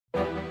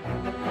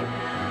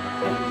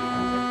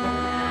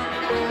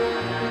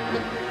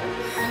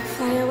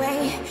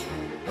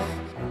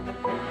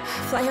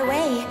Fly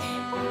away.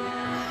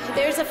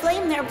 There's a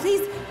flame there.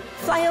 Please,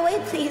 fly away,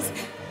 please.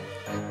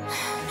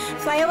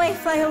 Fly away,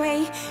 fly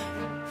away.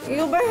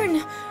 You'll burn.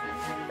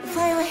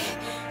 Fly away.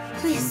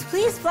 Please,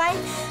 please fly.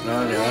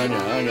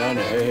 Anya.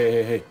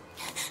 Hey.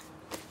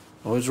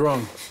 What's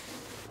wrong?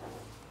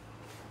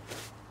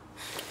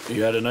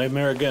 You had a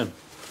nightmare again?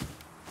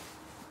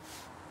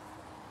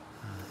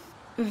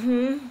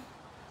 Mm-hmm.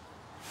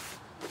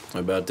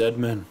 About dead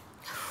men?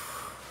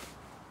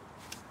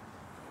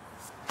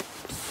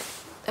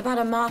 About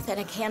a moth and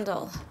a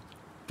candle.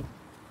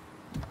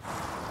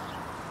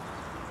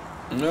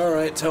 All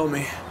right, tell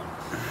me.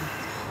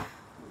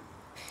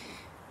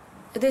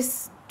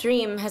 This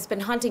dream has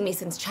been haunting me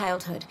since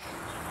childhood.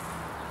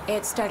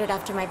 It started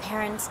after my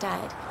parents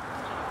died.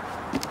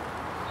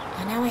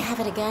 And now I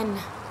have it again.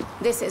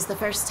 This is the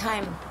first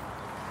time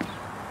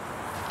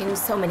in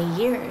so many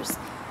years.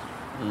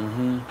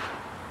 Mm-hmm.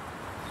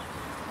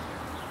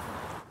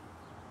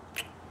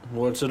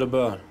 What's it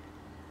about?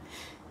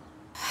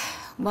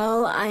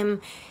 Well,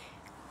 I'm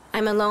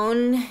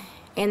alone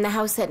in the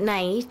house at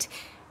night,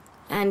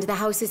 and the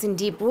house is in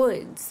deep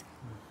woods.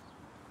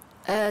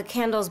 A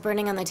candle's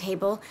burning on the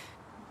table.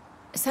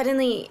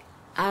 Suddenly,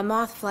 a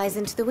moth flies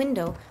into the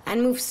window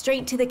and moves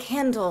straight to the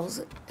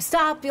candles.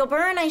 "Stop, you'll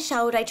burn," I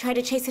shout. I try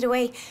to chase it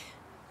away.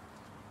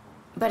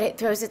 But it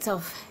throws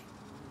itself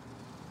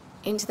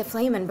into the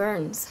flame and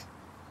burns.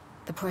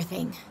 The poor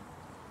thing.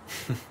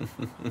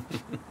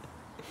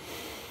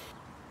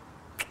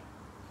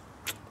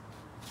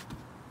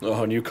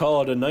 Oh, and you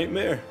call it a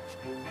nightmare?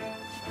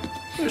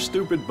 They're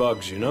stupid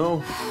bugs, you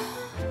know?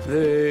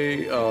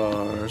 They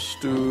are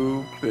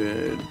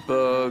stupid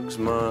bugs,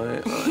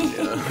 my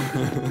Anya.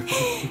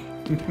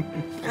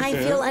 I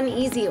feel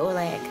uneasy,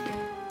 Oleg.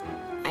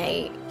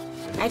 I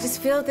just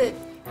feel that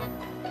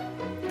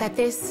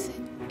this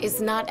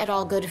is not at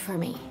all good for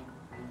me.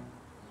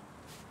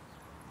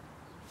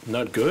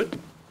 Not good?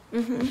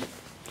 Mm-hmm.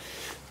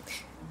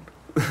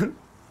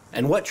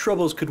 And what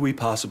troubles could we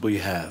possibly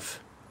have?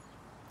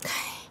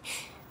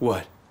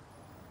 What?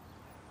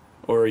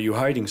 Or are you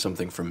hiding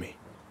something from me?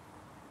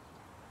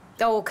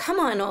 Oh, come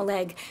on,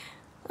 Oleg.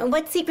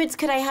 What secrets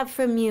could I have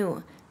from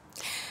you?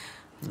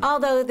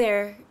 Although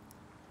there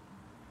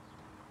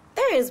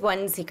is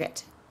one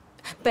secret,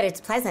 but it's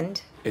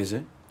pleasant. Is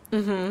it?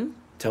 Mm-hmm.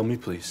 Tell me,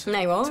 please.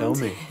 I won't. Tell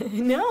me.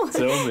 No.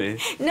 Tell me.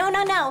 No.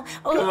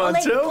 Oh, Come on,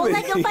 Oleg, tell me.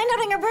 Oleg, you'll find out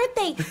on your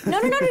birthday.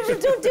 No,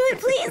 don't do it,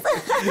 please.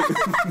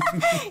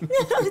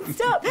 No,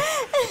 stop.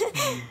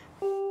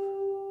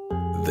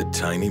 The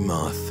Tiny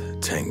Moth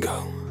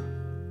Tango.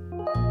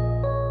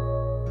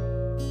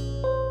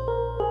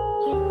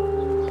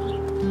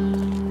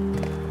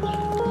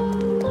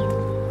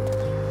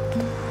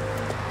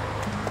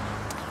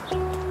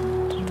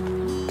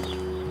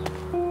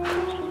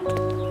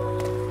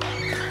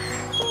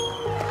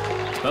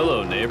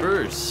 Hello,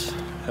 neighbors.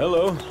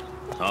 Hello.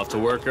 Off to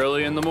work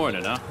early in the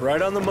morning, huh?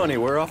 Right on the money.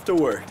 We're off to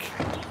work.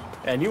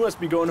 And you must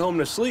be going home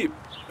to sleep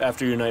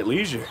after your night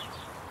leisure.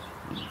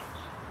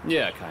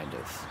 Yeah, kind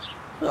of.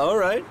 All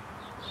right.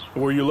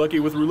 Were you lucky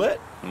with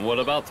roulette? And what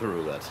about the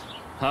roulette?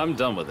 I'm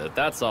done with it.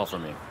 That's all for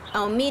me.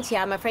 Oh, Mitya,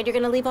 I'm afraid you're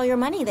going to leave all your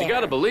money there. You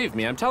gotta believe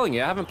me. I'm telling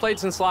you, I haven't played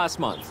since last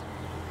month.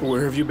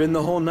 Where have you been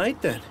the whole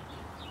night then?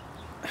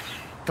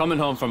 Coming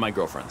home from my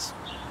girlfriend's.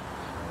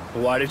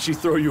 Why did she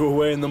throw you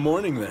away in the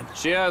morning then?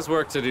 She has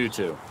work to do,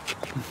 too.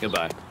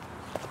 Goodbye.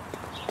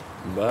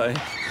 Bye.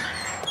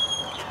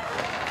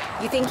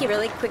 You think he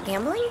really quit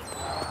gambling?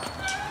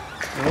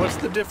 And what's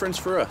the difference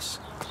for us?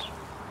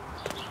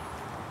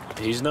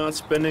 He's not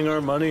spending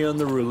our money on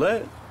the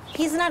roulette.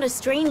 He's not a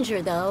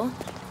stranger, though.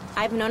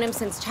 I've known him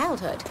since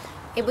childhood.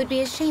 It would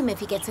be a shame if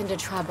he gets into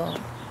trouble.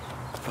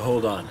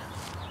 Hold on.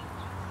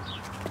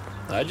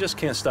 I just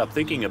can't stop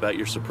thinking about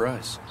your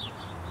surprise.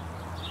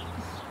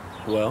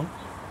 Well,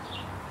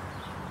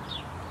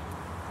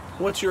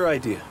 what's your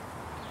idea?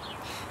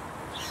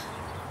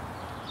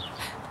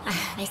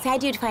 I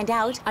said you'd find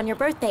out on your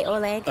birthday,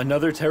 Oleg.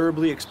 Another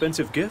terribly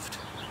expensive gift?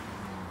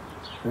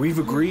 We've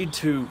agreed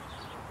to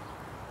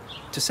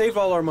save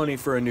all our money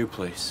for a new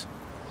place.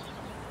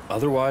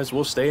 Otherwise,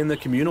 we'll stay in the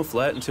communal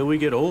flat until we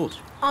get old.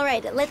 All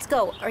right, let's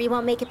go, or you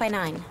won't make it by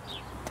 9.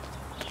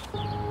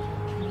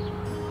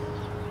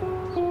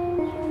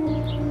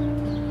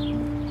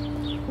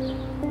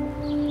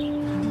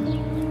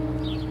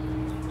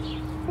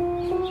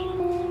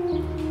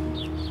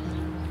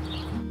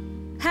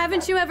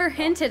 Haven't you ever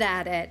hinted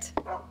at it?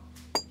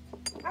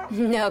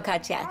 No,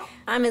 Katya.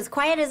 I'm as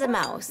quiet as a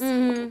mouse.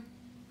 Mm-hmm.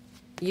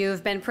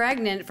 You've been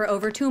pregnant for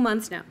over 2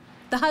 months now.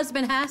 The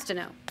husband has to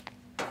know.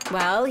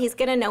 Well, he's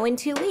gonna know in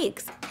 2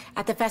 weeks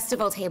at the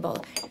festival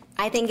table.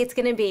 I think it's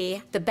gonna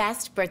be the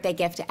best birthday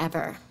gift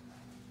ever.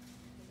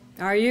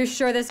 Are you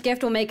sure this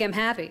gift will make him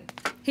happy?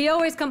 He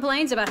always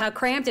complains about how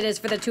cramped it is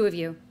for the two of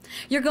you.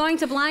 You're going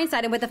to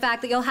blindside him with the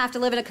fact that you'll have to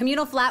live in a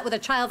communal flat with a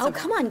child. Oh,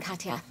 come on,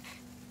 Katya.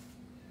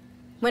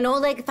 When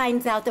Oleg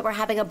finds out that we're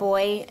having a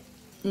boy,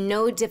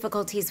 no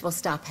difficulties will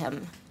stop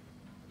him.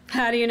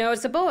 How do you know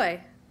it's a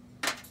boy?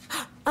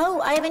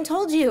 Oh, I haven't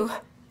told you.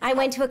 I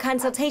went to a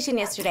consultation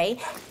yesterday,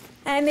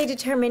 And they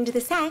determined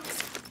the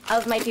sex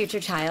of my future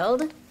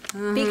child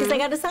because I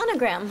got a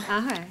sonogram.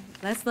 All right,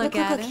 let's look Look,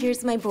 at it.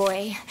 here's my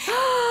boy.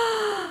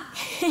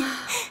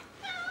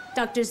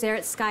 Dr.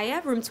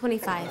 Zaretskaya, room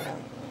 25.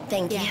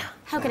 Thank you.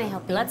 How can I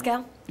help you? Let's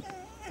go.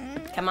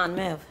 Come on,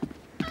 move.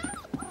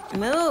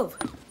 Move.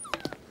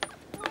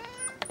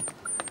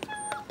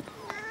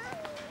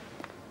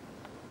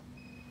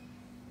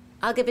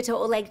 I'll give it to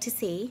Oleg to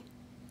see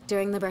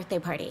during the birthday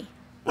party.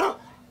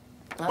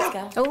 Let's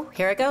go. Oh,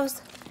 here it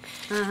goes.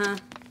 Uh-huh.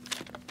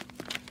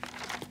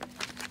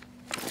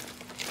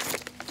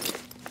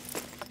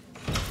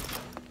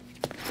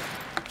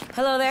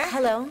 Hello there.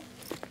 Hello.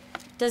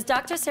 Does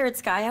Dr.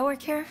 Zaretskaya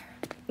work here?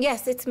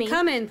 Yes, it's me.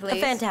 Come in,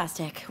 please.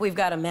 Fantastic. We've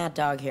got a mad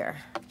dog here.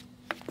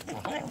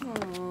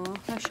 Oh,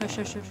 hush, hush,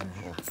 hush, hush,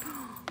 hush.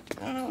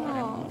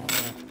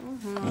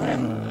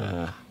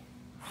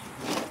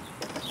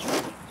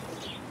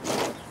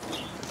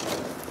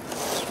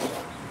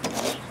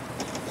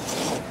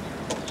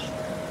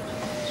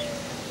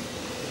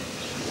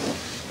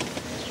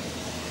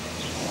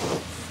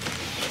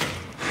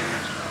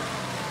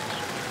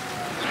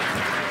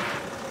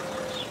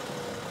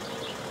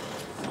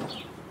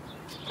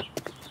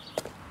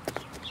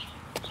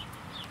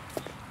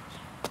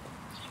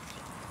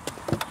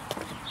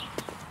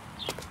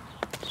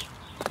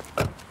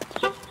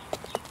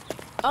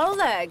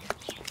 Oleg,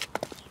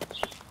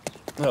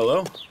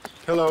 Hello?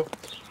 Hello.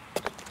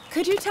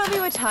 could you tell me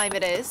what time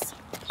it is?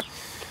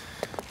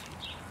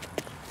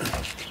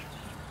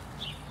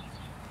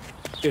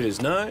 It is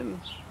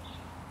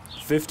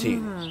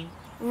 9:15.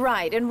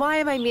 Right, and why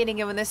am I meeting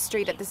you in this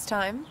street at this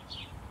time?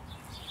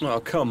 Oh,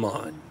 come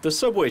on. The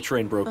subway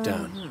train broke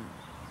down.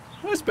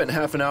 I spent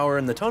half an hour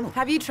in the tunnel.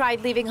 Have you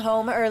tried leaving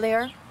home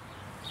earlier?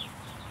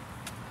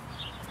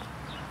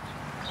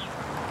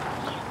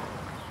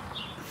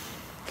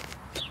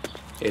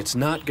 It's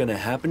not gonna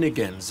happen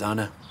again,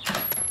 Zana.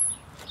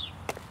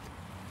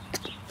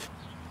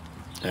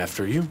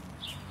 After you.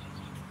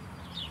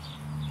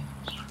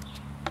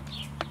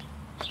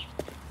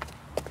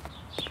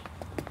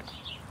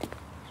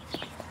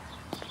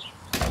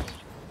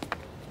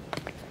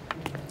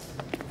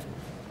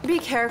 Be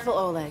careful,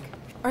 Oleg,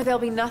 or there'll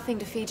be nothing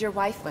to feed your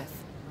wife with.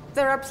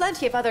 There are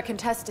plenty of other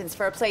contestants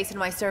for a place in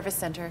my service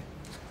center.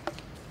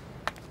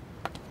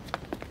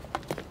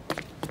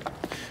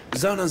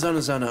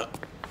 Zana.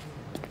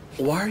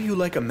 Why are you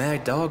like a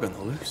mad dog on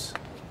the loose?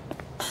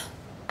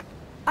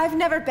 I've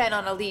never been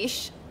on a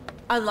leash,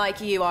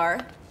 unlike you are.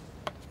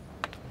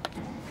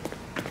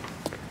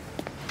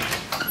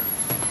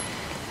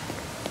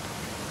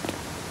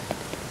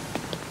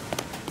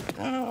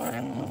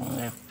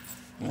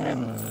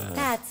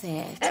 That's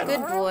it.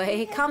 Good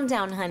boy. Calm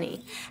down,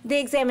 honey. The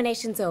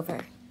examination's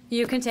over.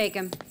 You can take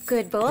him.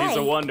 Good boy. He's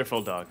a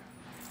wonderful dog.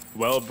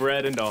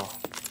 Well-bred and all.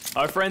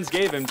 Our friends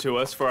gave him to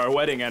us for our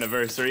wedding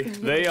anniversary.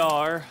 They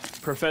are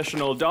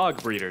professional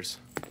dog breeders.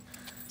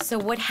 So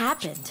what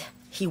happened?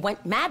 He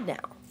went mad now.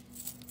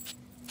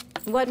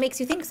 What makes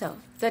you think so?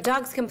 The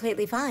dog's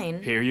completely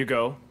fine. Here you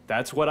go.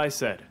 That's what I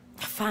said.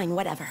 Fine,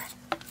 whatever.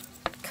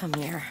 Come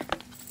here.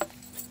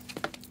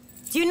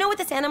 Do you know what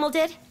this animal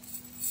did?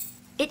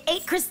 It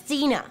ate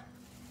Christina.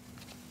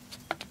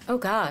 Oh,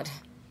 God.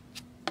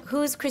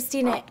 Who's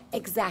Christina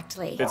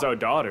exactly? It's our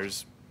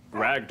daughter's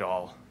rag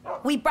doll.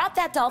 We brought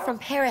that doll from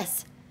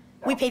Paris.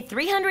 We paid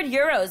 300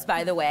 euros,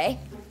 by the way.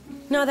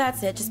 No,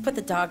 that's it. Just put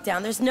the dog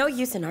down. There's no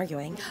use in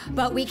arguing.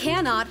 But we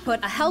cannot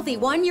put a healthy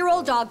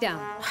one-year-old dog down.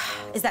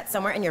 Is that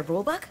somewhere in your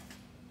rule book?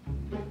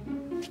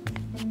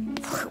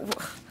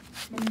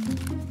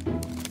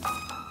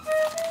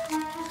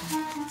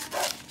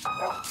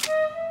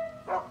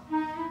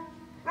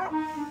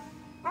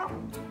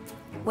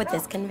 Would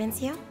this convince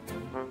you?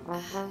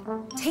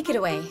 Take it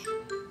away.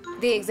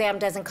 The exam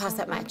doesn't cost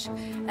that much,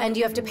 and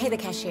you have to pay the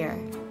cashier.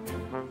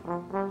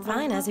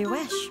 Fine, as you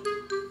wish.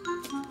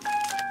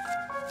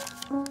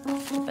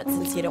 But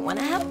since you don't want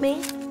to help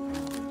me,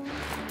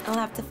 I'll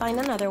have to find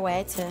another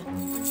way to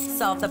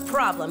solve the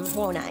problem,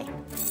 won't I?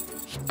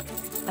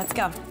 Let's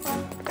go.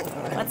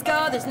 Let's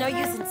go. There's no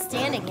use in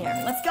standing here.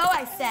 Let's go,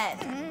 I said.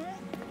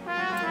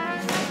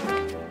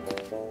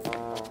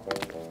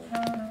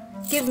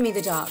 Give me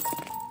the dog.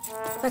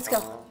 Let's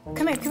go.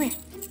 Come here.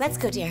 Let's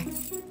go, dear.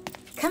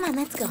 Come on,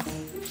 let's go.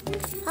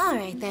 All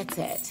right, that's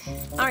it.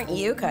 Aren't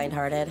you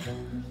kind-hearted?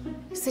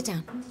 Sit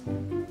down.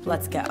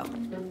 Let's go.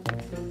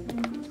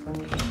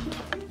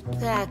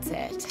 That's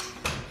it.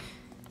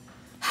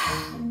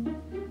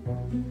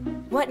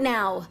 What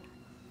now?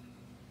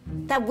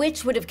 That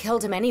witch would have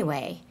killed him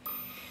anyway.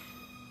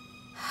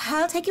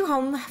 I'll take you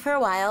home for a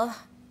while,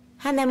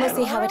 and then we'll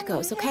see how it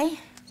goes, okay?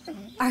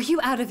 Are you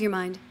out of your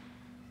mind?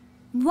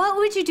 What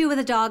would you do with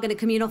a dog in a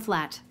communal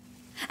flat?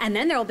 And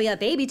then there'll be a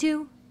baby,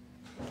 too.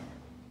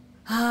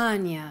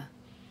 Anya,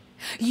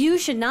 you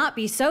should not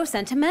be so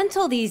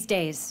sentimental these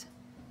days.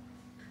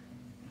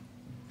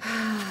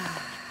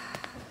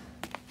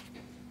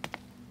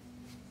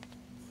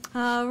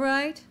 All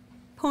right,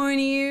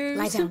 pointy ears.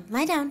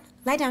 Lie down.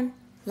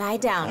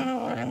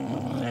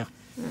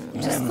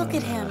 Just look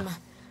at him.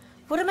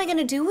 What am I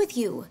gonna do with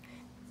you?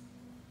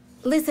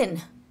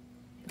 Listen,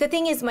 the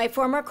thing is, my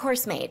former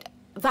course mate,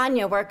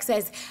 Vanya, works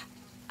as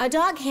a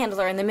dog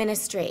handler in the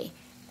ministry.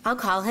 I'll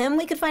call him.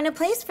 We could find a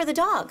place for the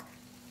dog.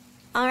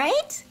 All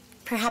right?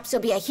 Perhaps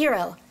you'll be a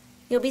hero.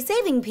 You'll be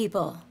saving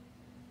people.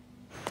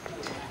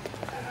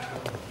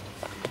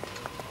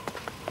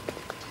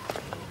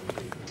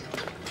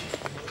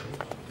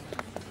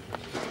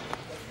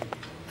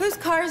 Whose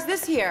car is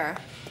this here?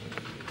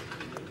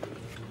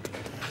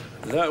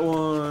 That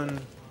one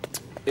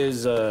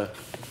is,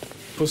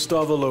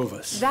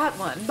 Postavalova's. That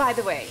one, by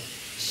the way.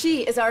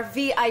 She is our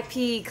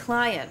VIP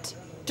client,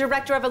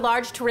 director of a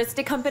large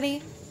touristic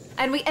company.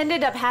 And we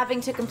ended up having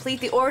to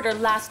complete the order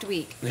last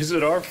week. Is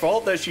it our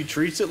fault that she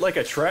treats it like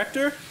a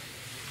tractor?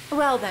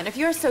 Well then, if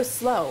you're so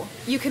slow,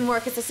 you can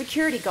work as a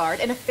security guard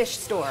in a fish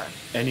store.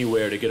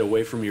 Anywhere to get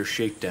away from your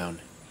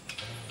shakedown.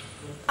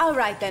 All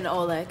right then,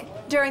 Oleg.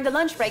 During the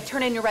lunch break,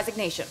 turn in your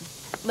resignation.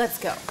 Let's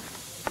go.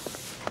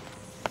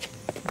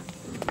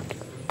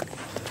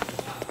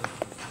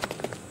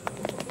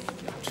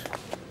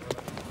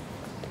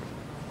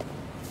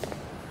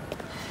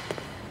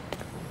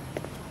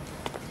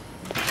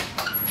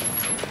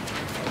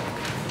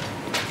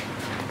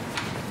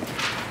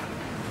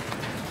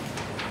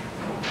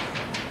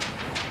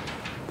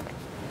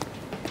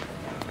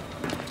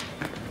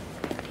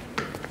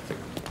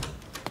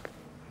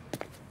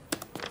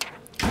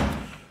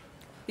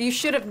 You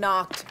should have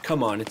knocked.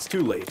 Come on, it's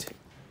too late.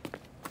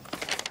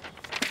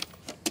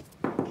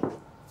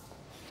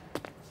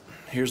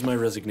 Here's my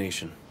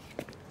resignation.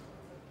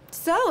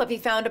 So, have you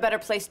found a better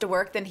place to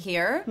work than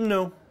here?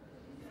 No,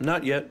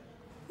 not yet.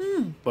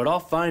 But I'll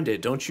find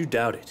it, don't you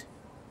doubt it.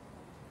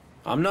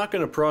 I'm not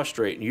gonna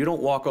prostrate, and you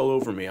don't walk all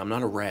over me. I'm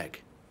not a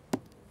rag.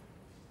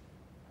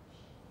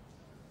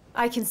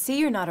 I can see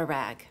you're not a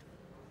rag.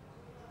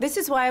 This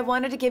is why I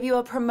wanted to give you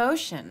a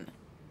promotion.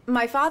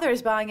 My father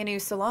is buying a new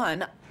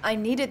salon. I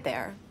need it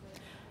there.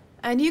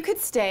 And you could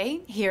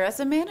stay here as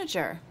a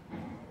manager.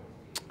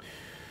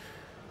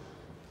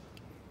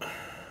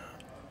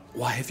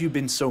 Why have you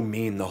been so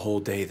mean the whole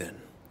day then?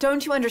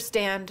 Don't you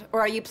understand, or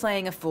are you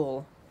playing a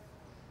fool?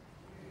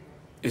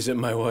 Is it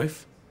my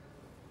wife?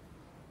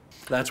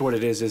 That's what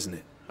it is, isn't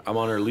it? I'm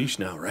on her leash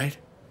now, right?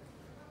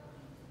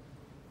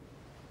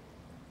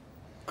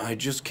 I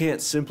just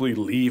can't simply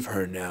leave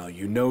her now,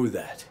 you know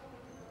that.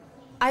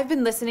 I've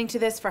been listening to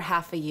this for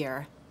half a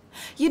year.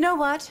 You know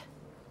what?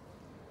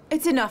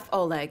 It's enough,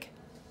 Oleg.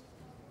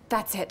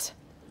 That's it.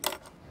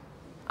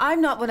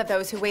 I'm not one of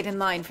those who wait in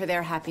line for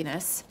their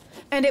happiness,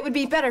 and it would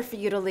be better for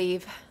you to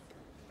leave.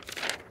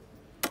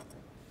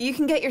 You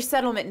can get your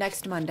settlement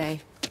next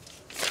Monday.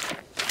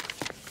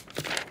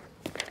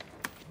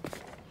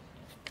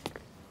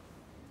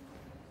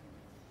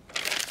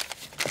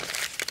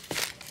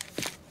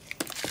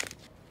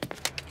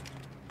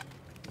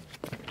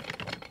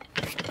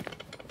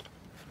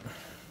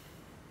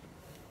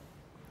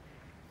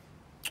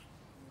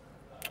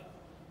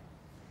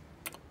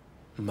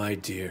 My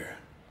dear,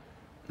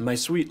 my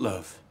sweet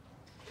love,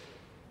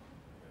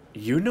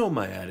 you know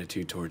my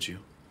attitude towards you.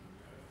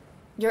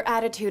 Your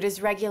attitude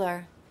is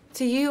regular.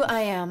 To you,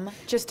 I am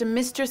just a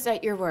mistress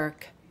at your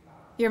work.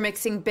 You're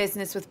mixing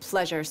business with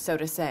pleasure, so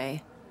to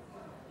say.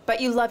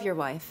 But you love your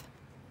wife,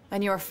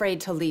 and you're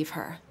afraid to leave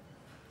her.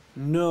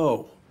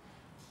 No,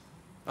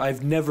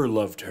 I've never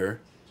loved her.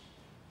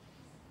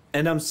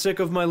 And I'm sick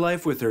of my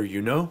life with her,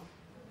 you know?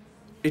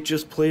 It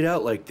just played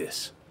out like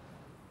this.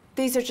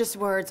 These are just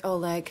words,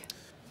 Oleg.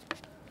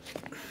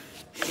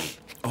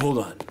 Hold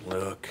on,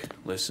 look,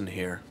 listen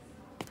here.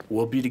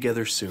 We'll be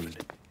together soon.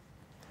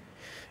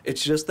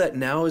 It's just that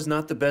now is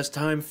not the best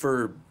time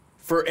for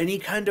any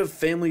kind of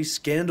family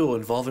scandal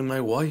involving my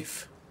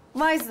wife.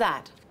 Why is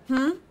that?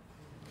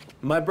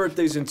 My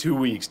birthday's in 2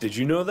 weeks, did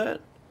you know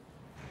that?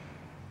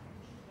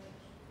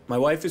 My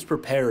wife is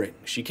preparing.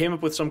 She came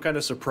up with some kind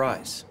of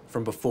surprise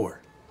from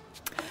before.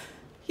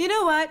 You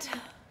know what?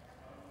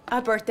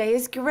 A birthday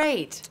is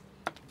great.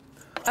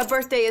 A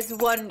birthday is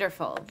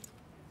wonderful.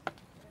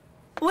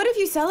 What if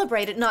you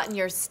celebrate it not in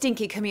your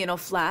stinky communal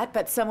flat,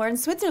 but somewhere in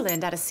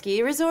Switzerland at a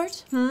ski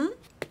resort?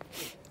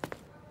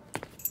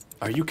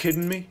 Are you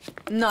kidding me?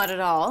 Not at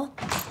all.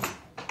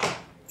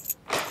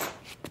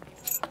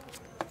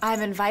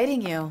 I'm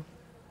inviting you.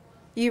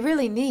 You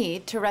really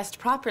need to rest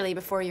properly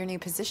before your new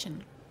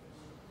position.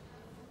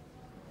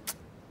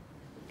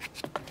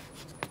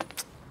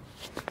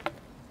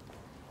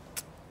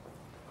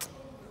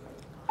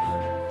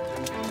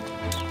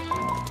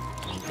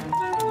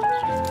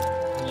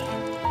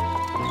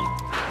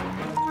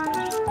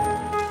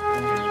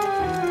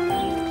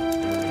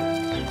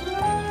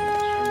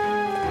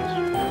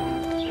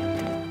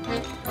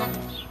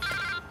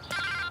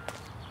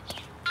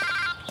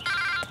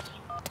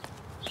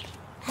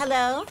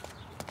 Hello?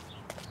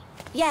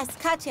 Yes,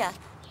 Katya.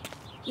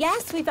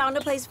 Yes, we found a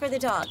place for the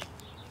dog.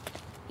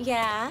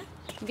 Yeah,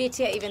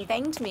 Vitya even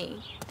thanked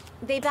me.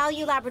 They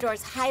value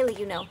Labradors highly,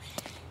 you know.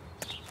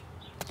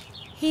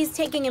 He's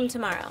taking him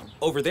tomorrow.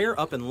 Over there,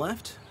 up and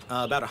left,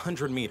 about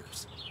 100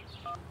 meters.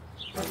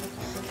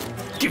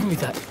 Give me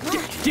that.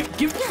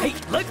 Give. Hey,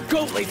 let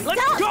go, lady. Let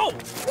go.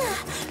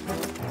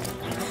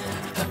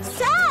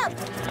 Stop!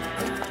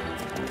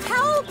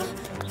 Help!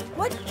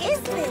 What is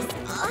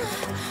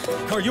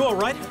this? Are you all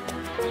right?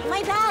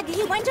 My bag.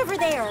 He went over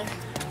there.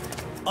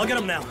 I'll get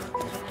him now.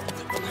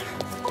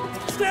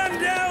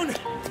 Stand down!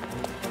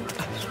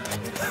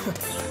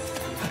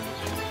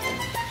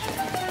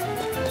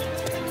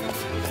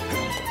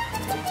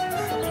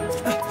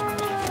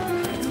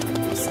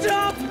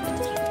 Stop!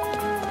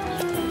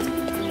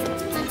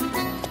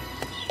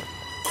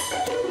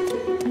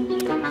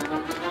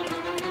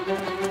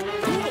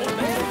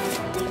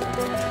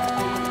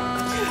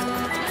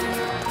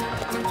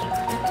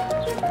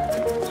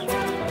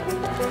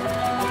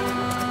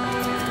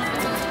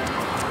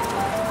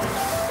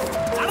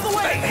 Out of the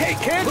way! Hey,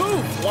 kid!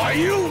 Move! Why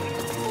you?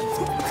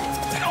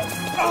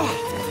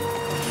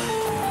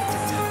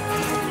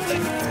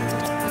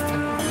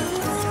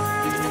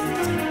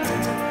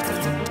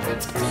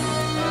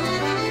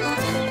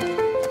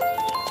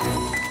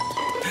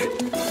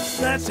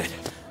 That's it.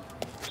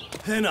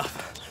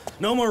 Enough.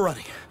 No more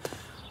running.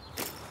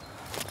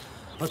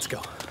 Let's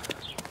go.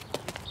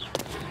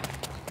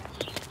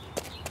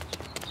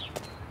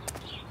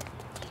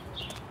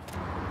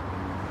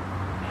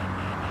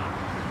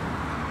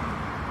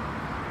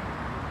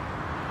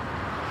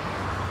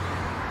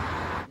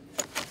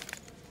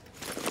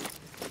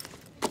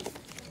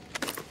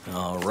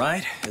 All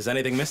right. Is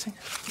anything missing?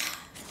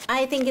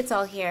 I think it's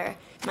all here.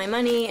 My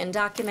money and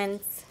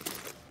documents.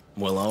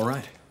 Well, all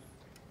right.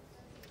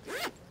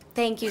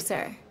 Thank you,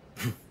 sir.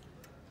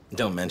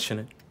 Don't mention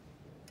it.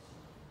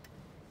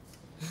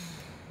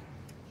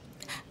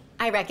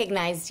 I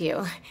recognized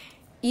you.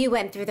 You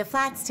went through the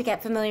flats to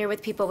get familiar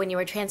with people when you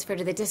were transferred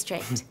to the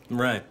district.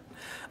 Right.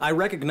 I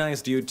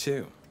recognized you,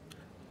 too.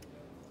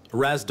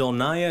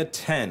 Razdolnaya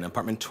 10,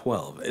 apartment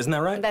 12. Isn't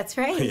that right? That's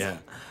right. Yeah.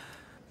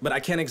 But I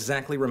can't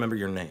exactly remember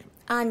your name.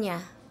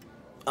 Anya.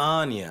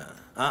 Anya.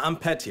 I'm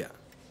Petya.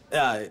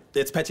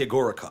 It's Petya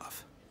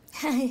Gorokov.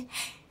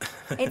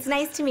 It's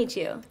nice to meet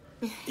you.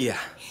 Yeah.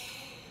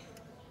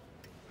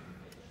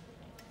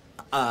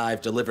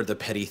 I've delivered the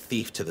petty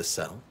thief to the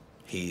cell.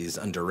 He's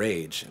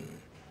underage and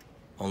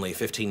only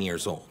 15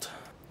 years old.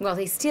 Well,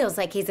 he steals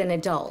like he's an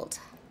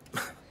adult.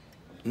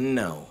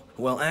 No.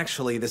 Well,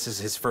 actually, this is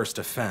his first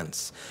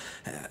offense.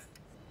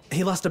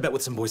 He lost a bet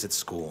with some boys at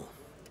school.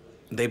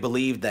 They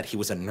believed that he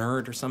was a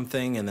nerd or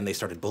something, and then they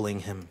started bullying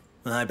him.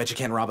 I bet you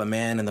can't rob a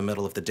man in the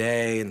middle of the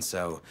day, and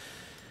so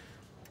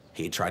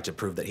he tried to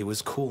prove that he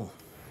was cool.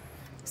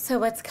 So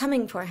what's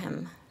coming for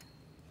him?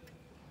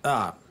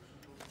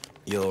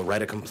 You'll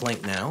write a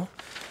complaint now,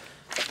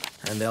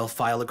 and they'll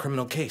file a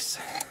criminal case.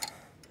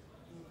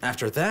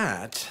 After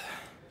that,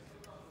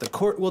 the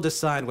court will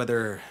decide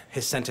whether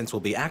his sentence will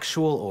be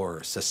actual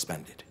or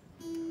suspended.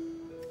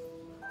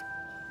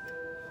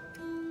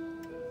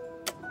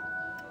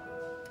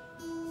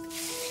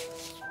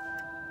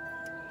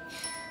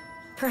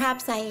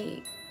 Perhaps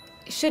I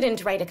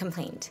shouldn't write a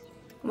complaint.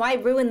 Why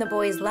ruin the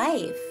boy's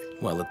life?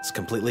 Well, it's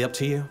completely up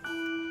to you.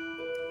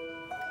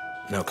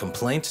 No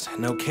complaint,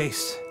 no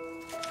case.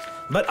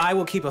 But I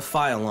will keep a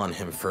file on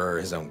him for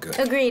his own good.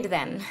 Agreed,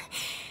 then.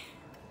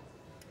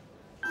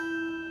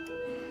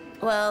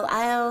 Well,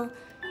 I'll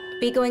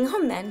be going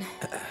home then.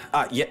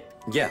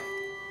 Yeah.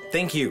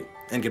 Thank you,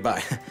 and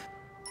goodbye.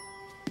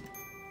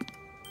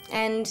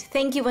 And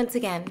thank you once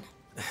again.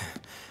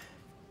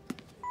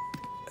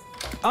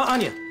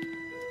 Anya!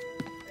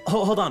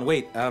 Hold on,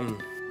 wait,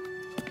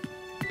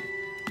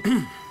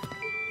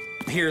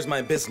 here's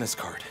my business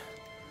card.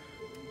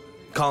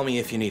 Call me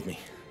if you need me,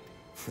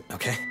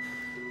 okay?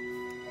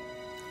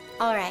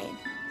 All right.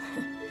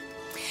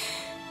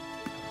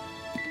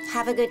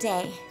 Have a good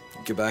day.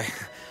 Goodbye.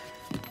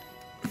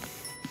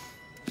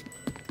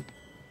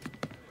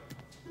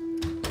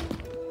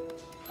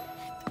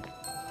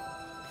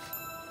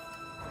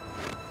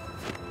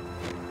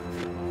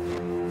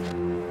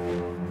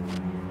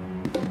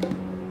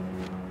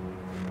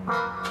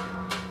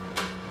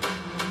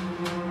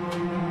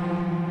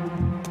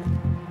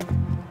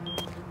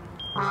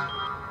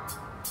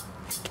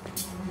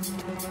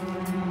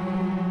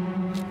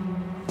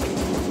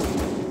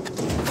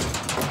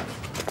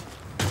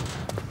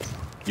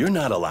 You're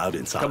not allowed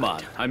inside. Come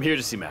on, I'm here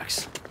to see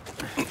Max.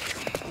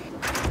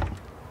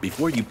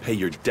 Before you pay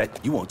your debt,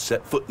 you won't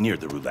set foot near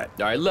the roulette.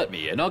 All right, let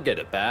me in. I'll get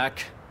it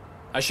back.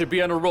 I should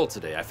be on a roll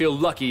today. I feel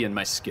lucky in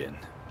my skin.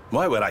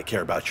 Why would I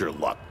care about your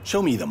luck?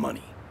 Show me the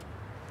money.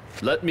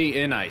 Let me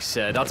in, I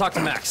said. I'll talk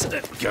to Max.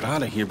 Get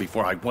out of here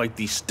before I wipe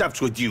these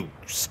steps with you,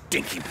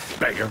 stinky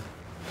beggar.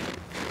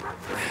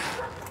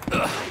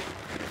 Ugh.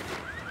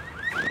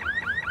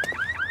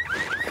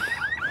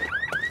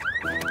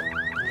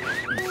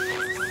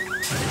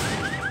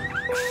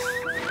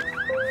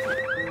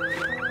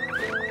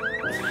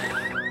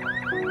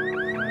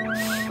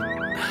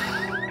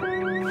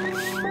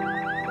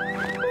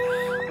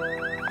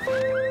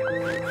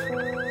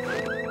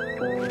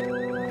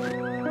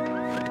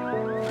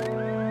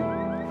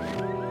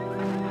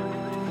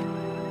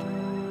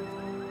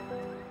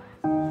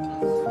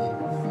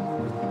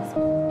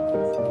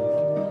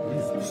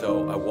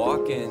 I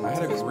walk in. I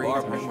had a great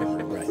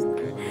Right.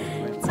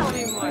 Tell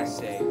me more.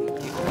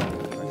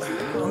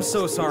 I'm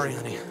so sorry,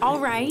 honey. All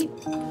right.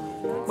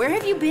 Where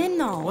have you been,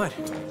 though? What?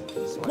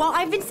 Well,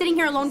 I've been sitting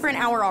here alone for an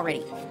hour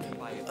already.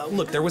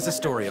 Look, there was a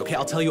story, okay?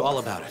 I'll tell you all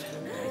about it.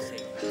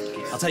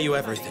 I'll tell you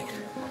everything.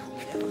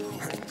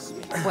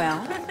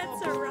 Well?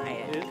 That's a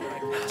riot.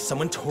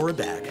 Someone tore a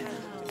bag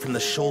from the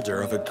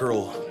shoulder of a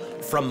girl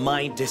from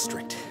my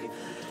district.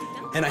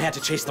 And I had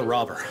to chase the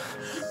robber.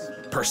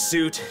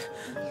 Pursuit,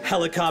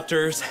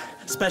 helicopters,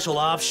 special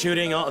ops,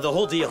 shooting, the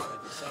whole deal.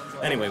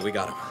 Anyway, we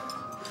got him.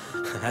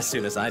 As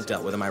soon as I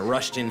dealt with him, I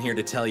rushed in here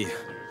to tell you.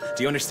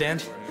 Do you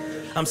understand?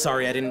 I'm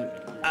sorry, I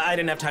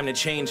didn't have time to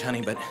change,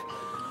 honey, but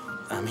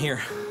I'm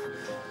here.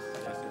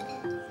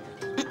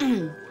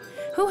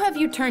 Who have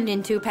you turned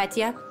into,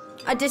 Petya?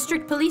 A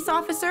district police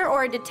officer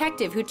or a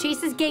detective who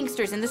chases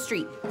gangsters in the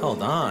street?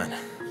 Hold on.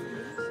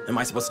 Am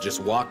I supposed to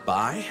just walk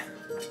by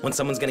when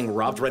someone's getting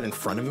robbed right in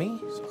front of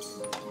me?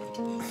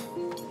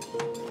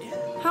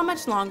 How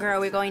much longer are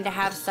we going to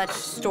have such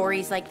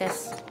stories like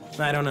this?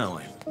 I don't know.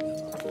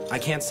 I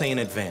can't say in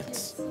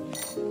advance.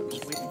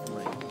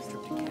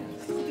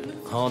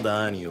 Hold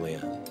on,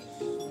 Yulia.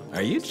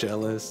 Are you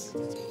jealous?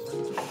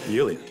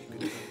 Yulia.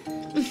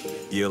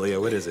 Yulia,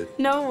 what is it?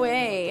 No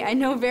way. I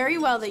know very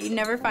well that you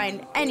never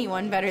find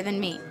anyone better than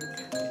me.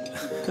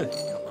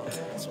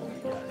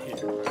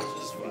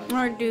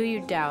 Or do you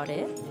doubt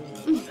it?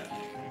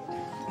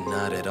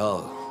 Not at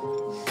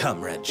all,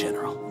 Comrade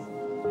General.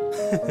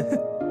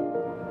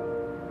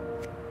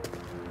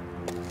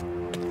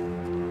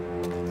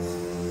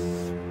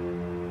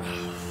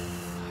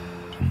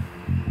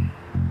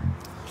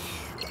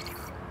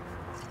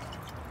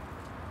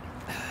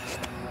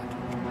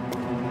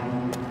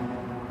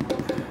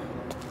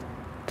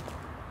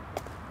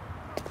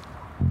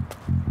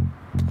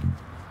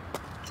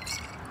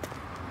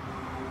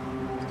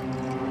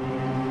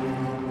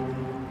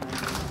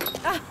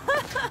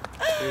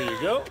 There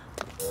you go.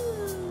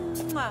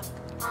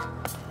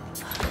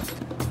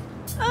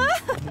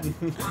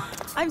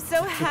 I'm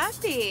so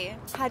happy.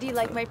 How do you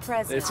like my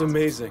present? It's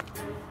amazing.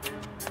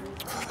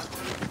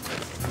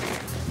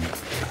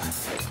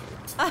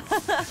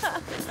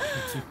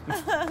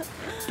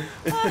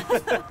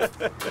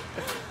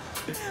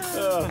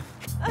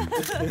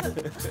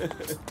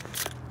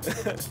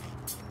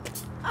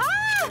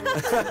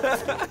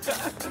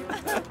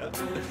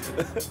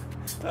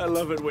 I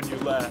love it when you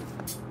laugh.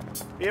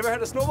 You ever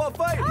had a snowball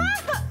fight? Huh?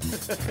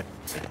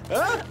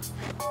 No?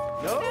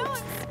 No, I'm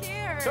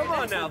scared. Come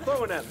on now,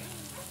 throw it at me.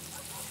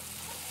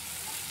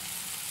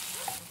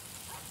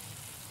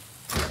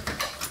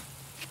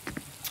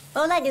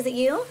 Oleg, is it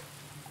you?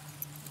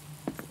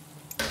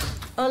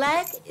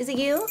 Oleg, is it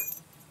you?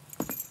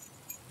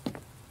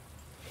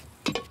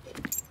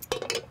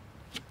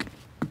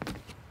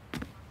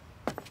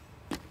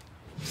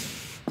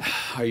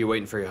 Are you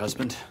waiting for your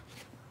husband?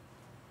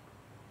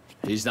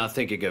 He's not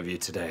thinking of you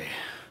today.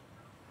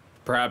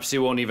 Perhaps he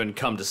won't even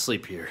come to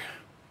sleep here.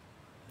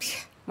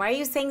 Why are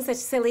you saying such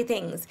silly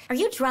things? Are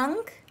you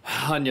drunk?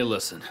 Anya,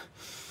 listen.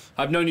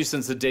 I've known you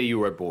since the day you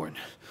were born.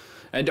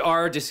 And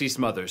our deceased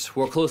mothers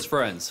were close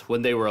friends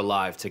when they were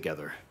alive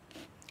together.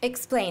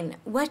 Explain.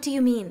 What do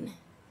you mean?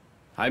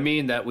 I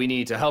mean that we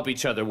need to help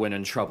each other when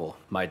in trouble,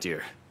 my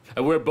dear.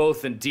 And we're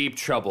both in deep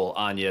trouble,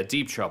 Anya,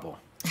 deep trouble.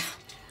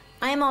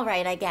 I'm all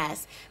right, I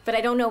guess, but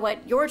I don't know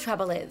what your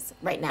trouble is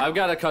right now. I've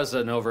got a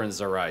cousin over in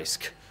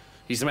Zaraisk.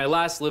 He's my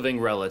last living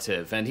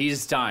relative, and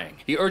he's dying.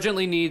 He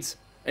urgently needs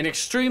an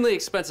extremely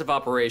expensive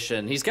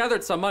operation. He's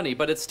gathered some money,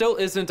 but it still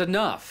isn't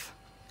enough.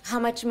 How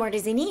much more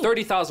does he need?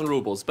 30,000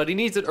 rubles, but he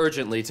needs it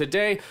urgently,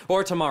 today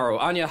or tomorrow.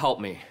 Anya, help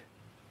me.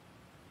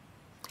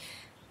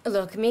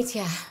 Look,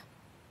 Mitya,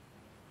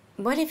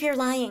 what if you're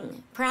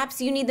lying? Perhaps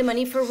you need the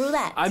money for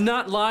roulette. I'm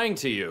not lying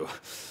to you.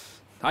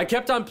 I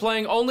kept on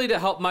playing only to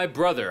help my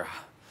brother.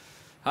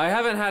 I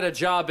haven't had a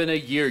job in a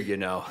year, you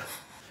know.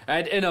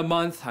 And in a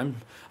month, I'm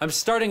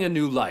starting a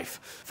new life.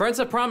 Friends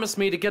have promised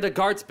me to get a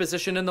guard's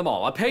position in the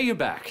mall. I'll pay you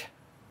back.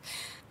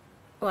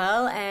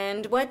 Well,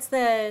 and what's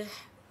the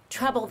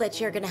trouble that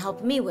you're gonna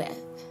help me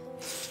with?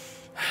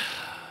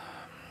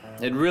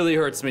 It really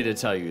hurts me to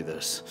tell you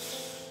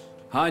this,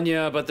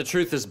 Anya, but the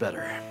truth is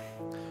better.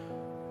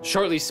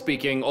 Shortly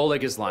speaking,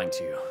 Oleg is lying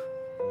to you.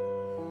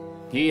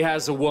 He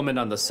has a woman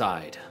on the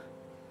side.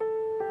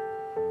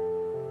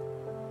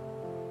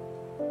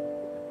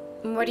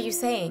 What are you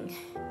saying?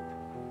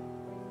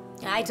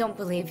 I don't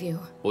believe you.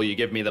 Will you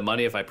give me the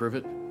money if I prove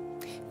it?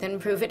 Then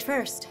prove it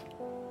first.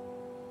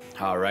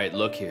 All right,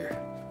 look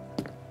here.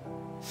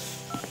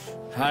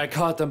 I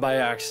caught them by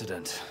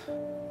accident.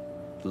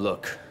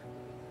 Look.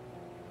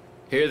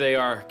 Here they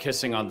are,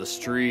 kissing on the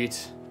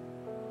street.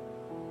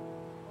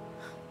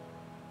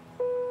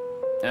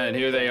 And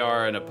here they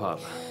are in a pub.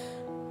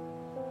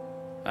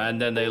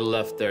 And then they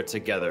left there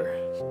together.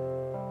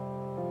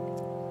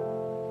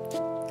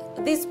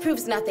 This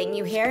proves nothing,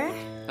 you hear?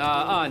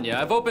 Anya,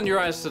 I've opened your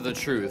eyes to the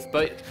truth,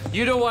 but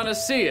you don't want to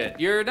see it.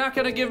 You're not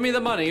going to give me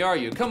the money, are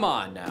you? Come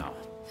on now.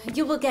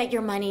 You will get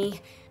your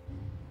money.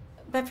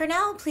 But for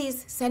now,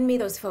 please send me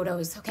those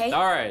photos, okay?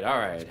 All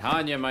right.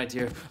 Anya, my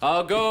dear.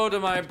 I'll go to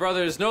my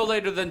brother's no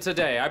later than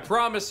today. I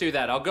promise you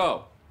that. I'll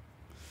go.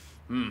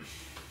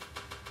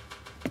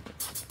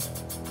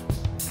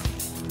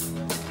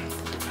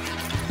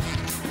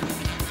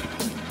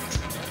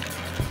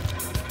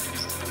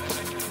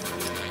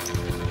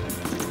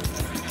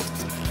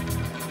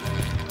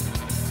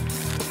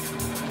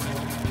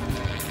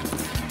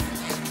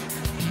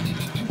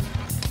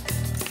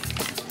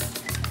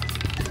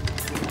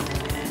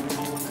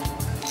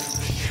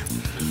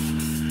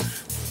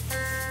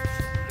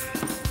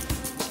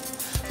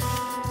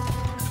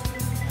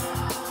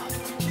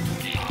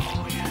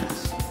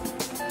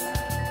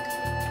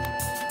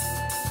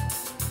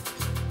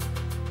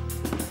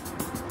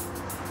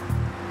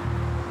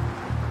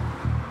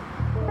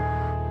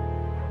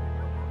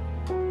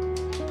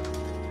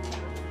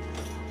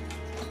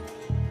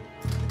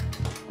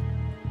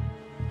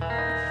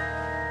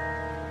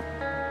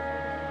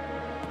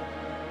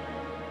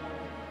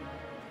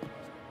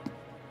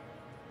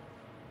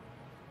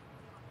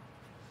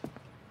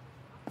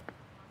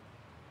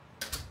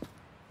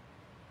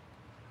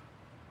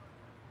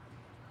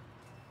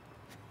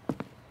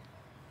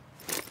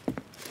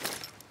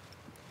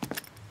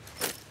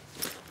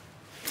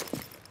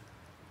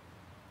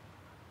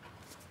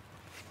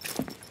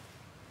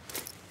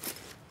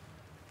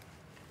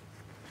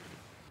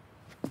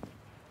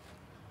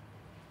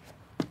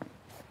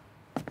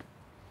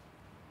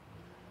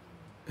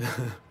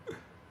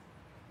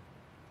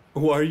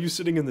 Why are you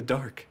sitting in the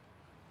dark?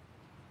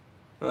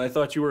 I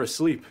thought you were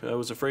asleep. I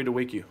was afraid to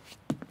wake you.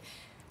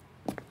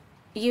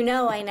 You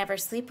know I never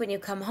sleep when you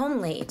come home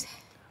late.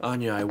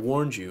 Anya, I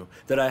warned you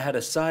that I had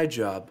a side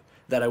job,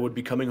 that I would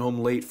be coming home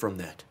late from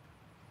that.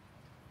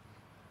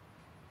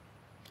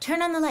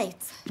 Turn on the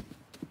lights.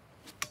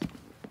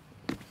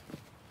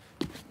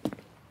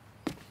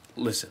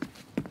 Listen.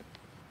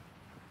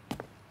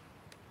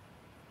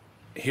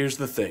 Here's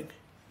the thing.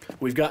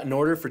 We've got an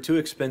order for 2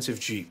 expensive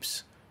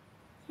Jeeps.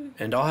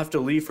 And I'll have to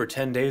leave for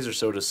 10 days or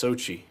so to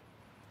Sochi.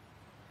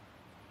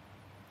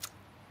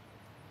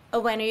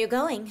 When are you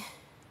going?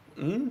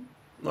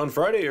 On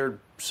Friday or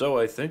so,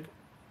 I think.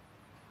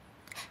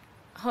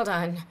 Hold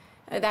on.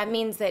 That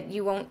means that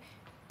you won't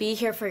be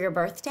here for your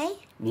birthday?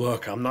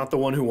 Look, I'm not the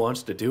one who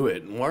wants to do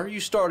it. Why are you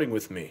starting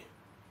with me?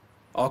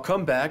 I'll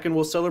come back and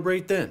we'll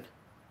celebrate then.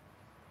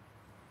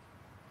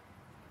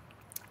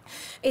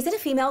 Is it a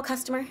female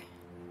customer?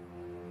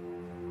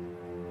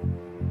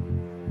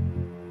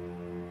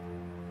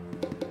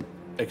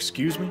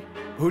 Excuse me?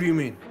 Who do you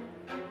mean?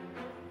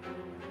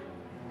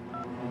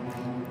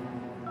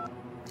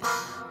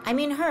 I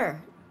mean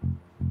her.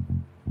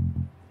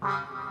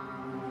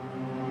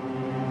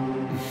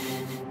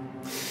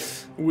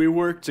 We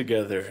work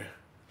together.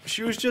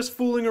 She was just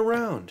fooling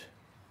around.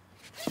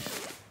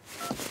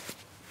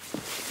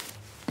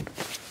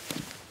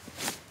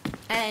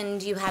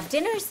 And you have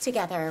dinners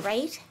together,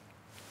 right?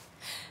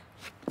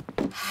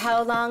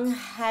 How long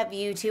have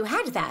you two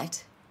had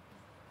that?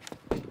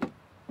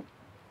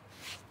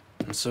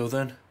 And so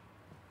then?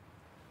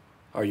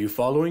 Are you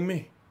following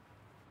me?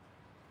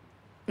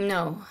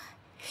 No.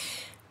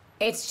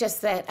 It's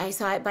just that I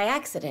saw it by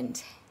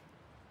accident.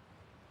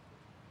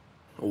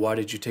 Why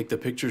did you take the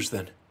pictures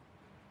then?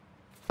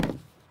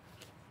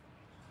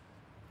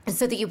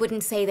 So that you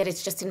wouldn't say that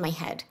it's just in my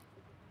head.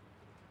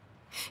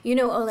 You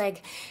know,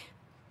 Oleg,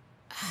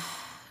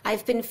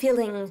 I've been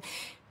feeling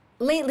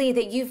lately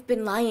that you've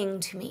been lying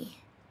to me.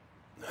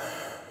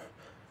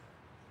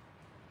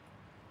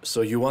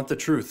 So you want the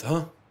truth,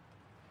 huh?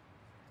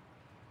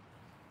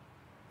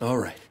 All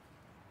right.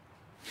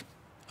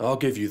 I'll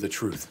give you the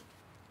truth.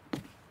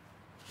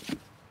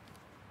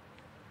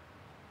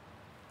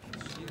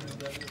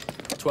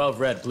 $12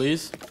 red,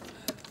 please.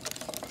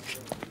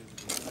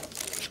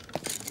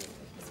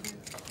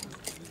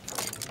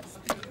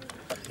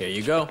 Here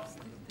you go.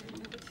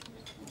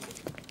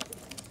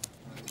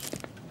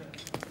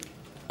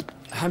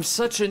 I'm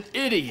such an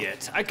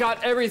idiot. I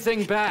got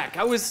everything back.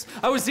 I was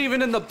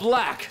even in the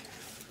black.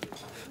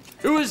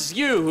 It was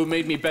you who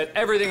made me bet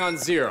everything on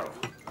zero.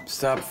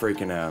 Stop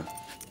freaking out.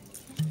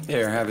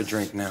 Here, have a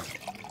drink now.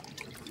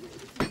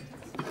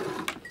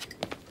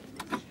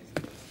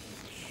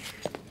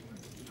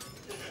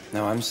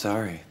 No, I'm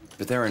sorry,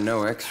 but there are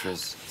no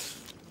extras.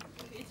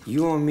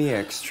 You owe me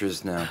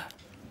extras now.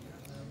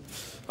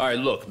 All right,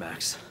 look,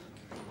 Max.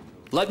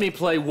 Let me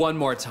play one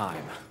more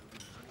time.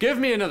 Give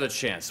me another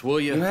chance, will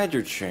you? You had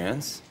your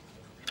chance,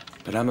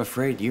 but I'm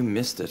afraid you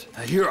missed it.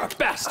 You're a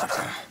bastard.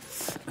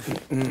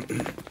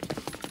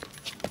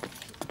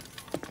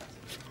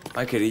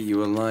 I could eat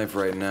you alive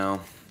right now,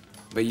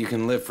 but you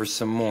can live for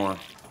some more.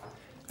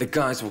 The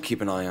guys will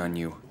keep an eye on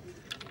you,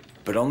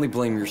 but only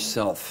blame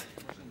yourself.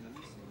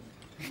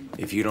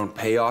 If you don't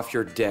pay off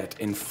your debt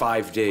in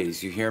 5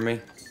 days, you hear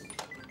me?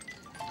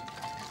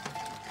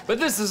 But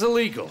this is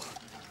illegal.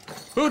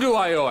 Who do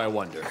I owe, I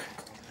wonder?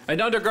 An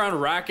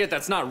underground racket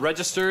that's not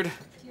registered?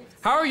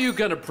 How are you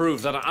gonna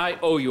prove that I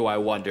owe you, I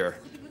wonder?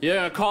 You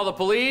gonna call the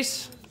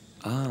police?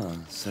 Ah,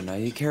 so now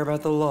you care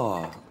about the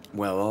law.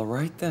 Well, all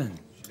right then.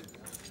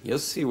 You'll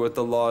see what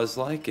the law is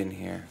like in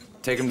here.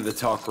 Take him to the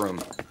talk room.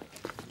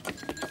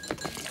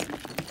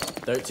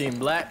 13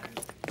 black.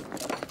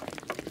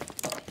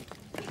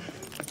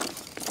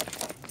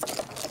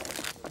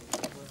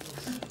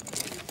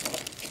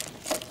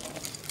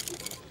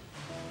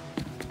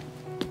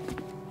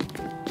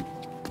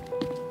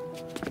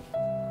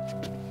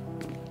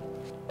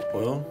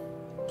 Well,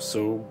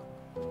 so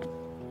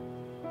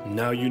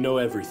now you know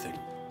everything.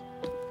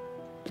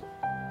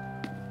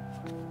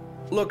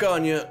 Look,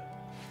 Anya,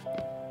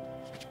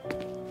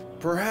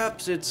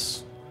 perhaps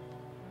it's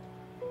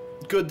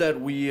good that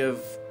we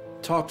have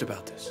talked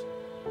about this.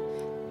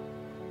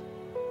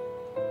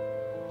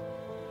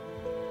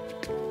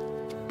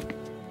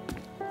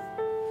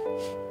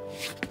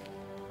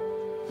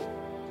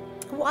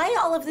 Why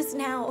all of this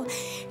now?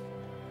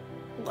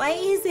 Why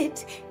is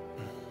it?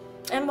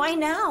 And why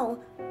now?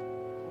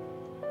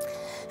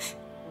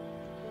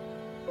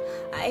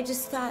 I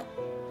just thought,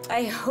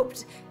 I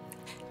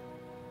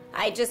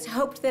just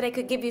hoped that I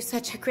could give you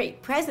such a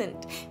great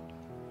present.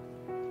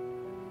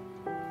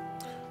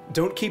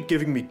 Don't keep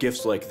giving me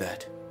gifts like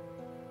that.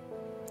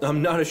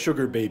 I'm not a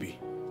sugar baby.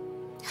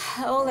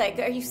 Oleg,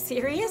 are you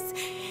serious?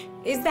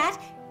 Is that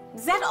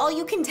all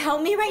you can tell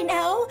me right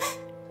now?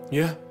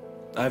 Yeah,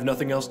 I have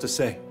nothing else to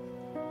say.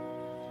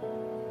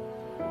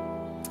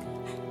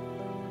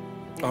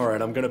 All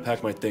right, I'm gonna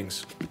pack my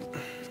things.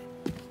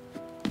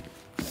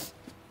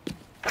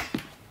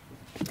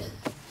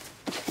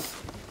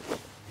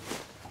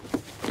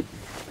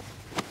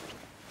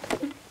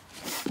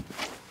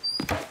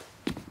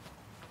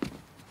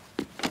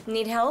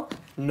 Need help?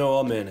 No,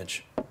 I'll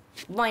manage.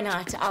 Why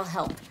not? I'll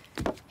help.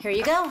 Here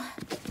you go.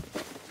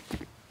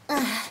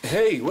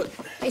 Hey, what?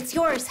 It's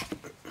yours.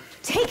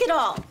 Take it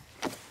all.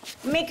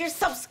 Make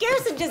yourself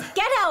scarce and just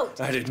get out.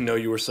 I didn't know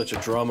you were such a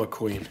drama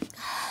queen.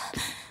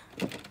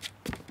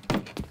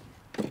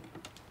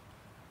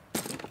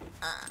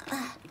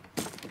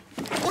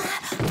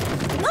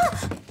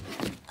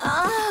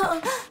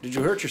 Did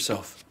you hurt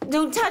yourself?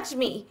 Don't touch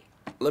me.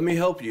 Let me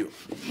help you.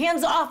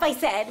 Hands off, I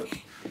said.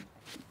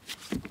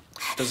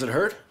 Does it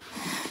hurt?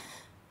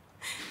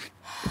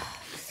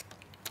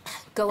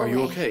 Go away. Are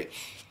you okay?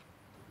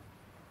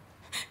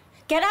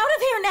 Get out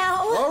of here now.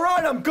 All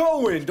right, I'm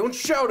going. Don't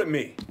shout at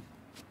me.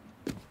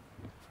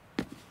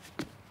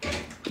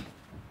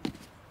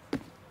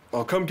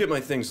 I'll come get my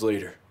things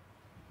later.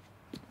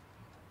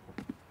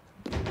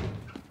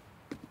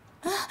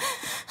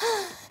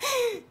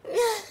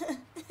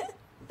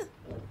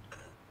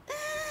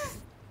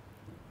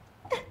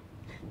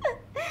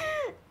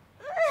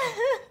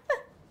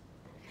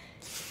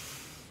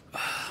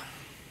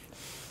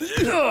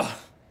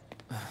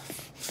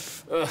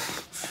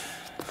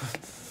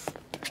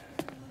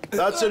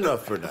 That's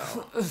enough for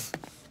now.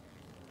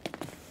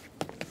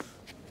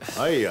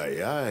 Ay,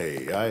 ay,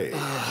 ay,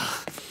 ay.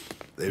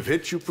 They've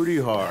hit you pretty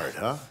hard,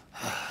 huh?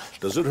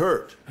 Does it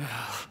hurt?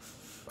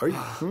 Are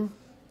you,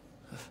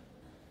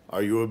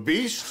 Are you a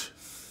beast?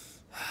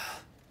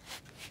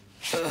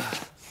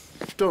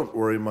 Don't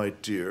worry, my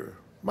dear.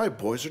 My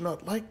boys are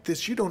not like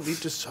this. You don't need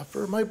to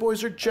suffer. My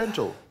boys are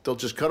gentle. They'll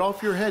just cut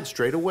off your head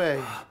straight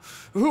away.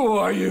 Who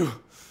are you?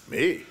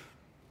 Me?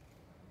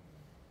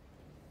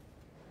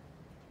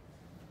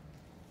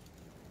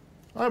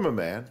 I'm a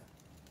man.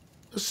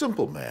 A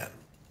simple man.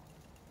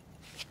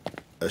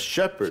 A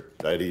shepherd,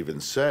 I'd even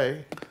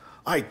say.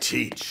 I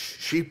teach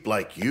sheep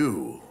like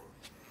you.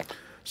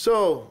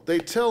 So they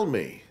tell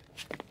me.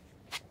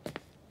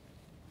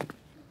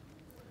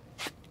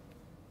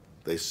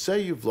 They say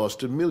you've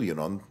lost $1 million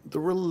on the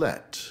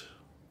roulette,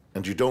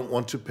 and you don't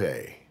want to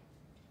pay.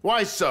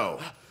 Why so?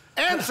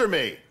 Answer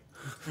me!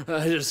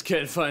 I just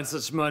can't find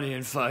such money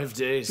in 5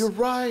 days. You're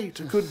right.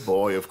 A good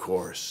boy, of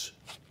course.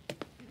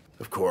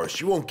 Of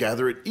course, you won't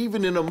gather it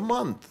even in a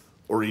month,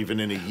 or even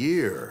in a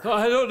year.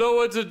 I don't know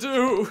what to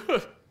do.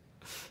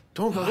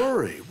 Don't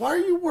worry. Why are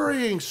you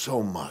worrying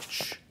so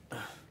much?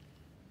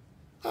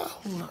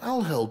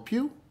 I'll help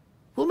you.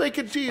 We'll make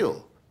a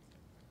deal.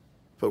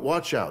 But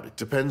watch out, it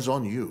depends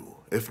on you.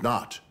 If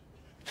not,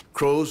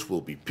 crows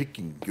will be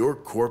picking your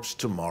corpse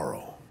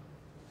tomorrow.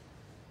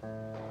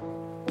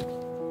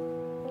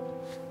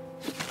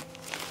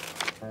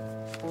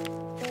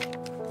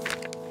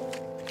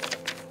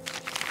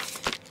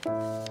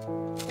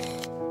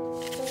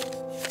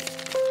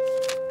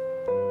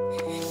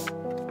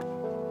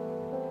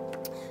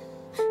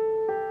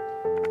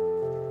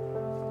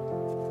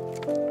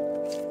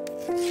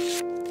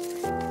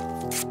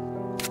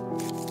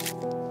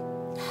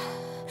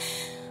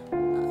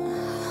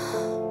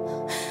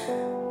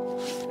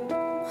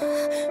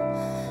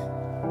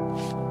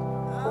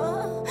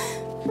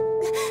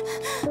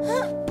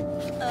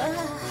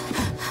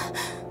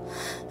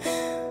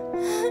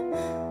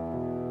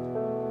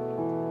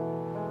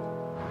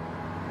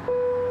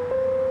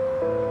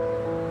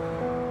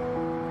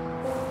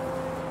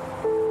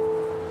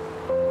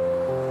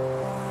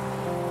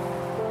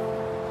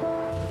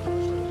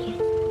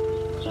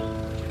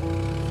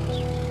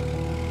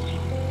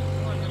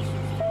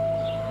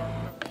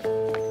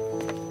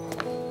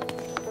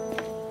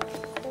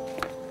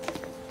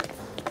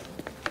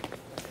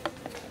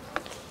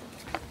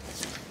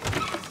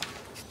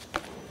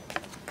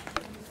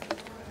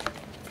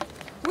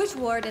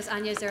 ward is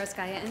Anya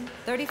Zarovskaya in?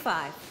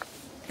 35.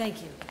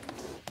 Thank you.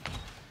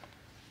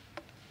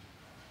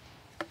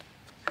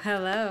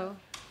 Hello.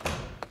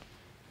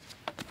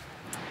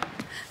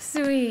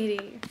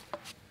 Sweetie.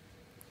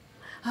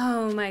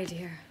 Oh, my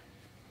dear.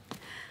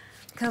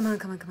 Come on,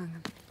 come on, come on,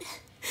 come on.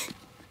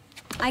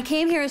 I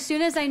came here as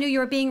soon as I knew you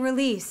were being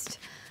released.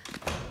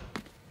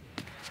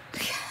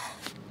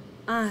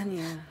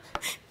 Anya.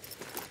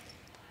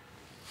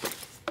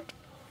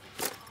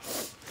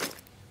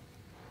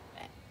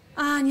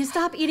 Anya,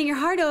 stop eating your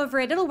heart over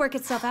it. It'll work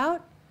itself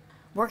out.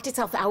 Worked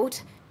itself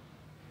out?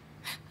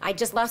 I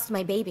just lost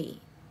my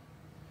baby.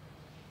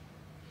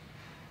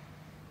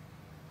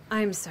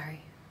 I'm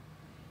sorry.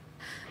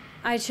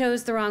 I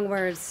chose the wrong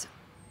words.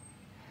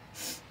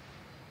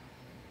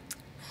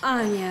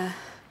 Anya,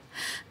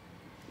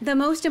 the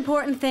most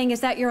important thing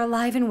is that you're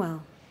alive and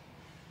well.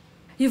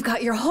 You've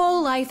got your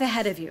whole life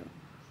ahead of you.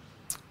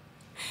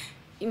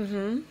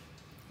 Mm-hmm.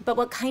 But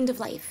what kind of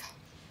life?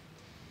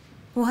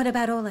 What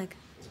about Oleg?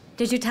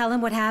 Did you tell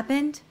him what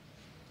happened?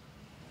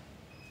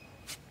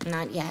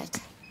 Not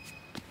yet.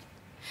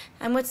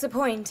 And what's the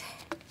point?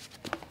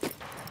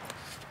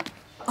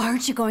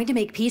 Aren't you going to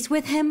make peace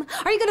with him?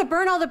 Are you going to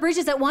burn all the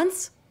bridges at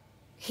once?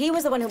 He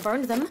was the one who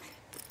burned them.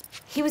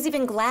 He was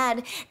even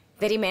glad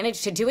that he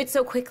managed to do it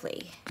so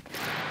quickly.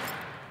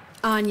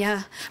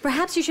 Anya,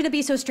 perhaps you shouldn't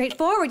be so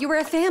straightforward. You were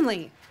a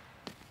family.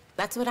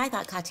 That's what I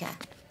thought, Katya.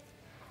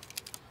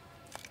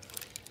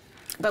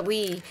 But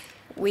we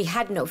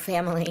had no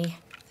family.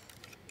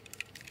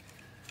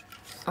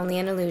 Only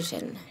an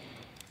illusion.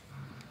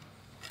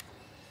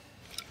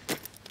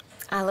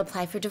 I'll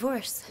apply for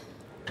divorce.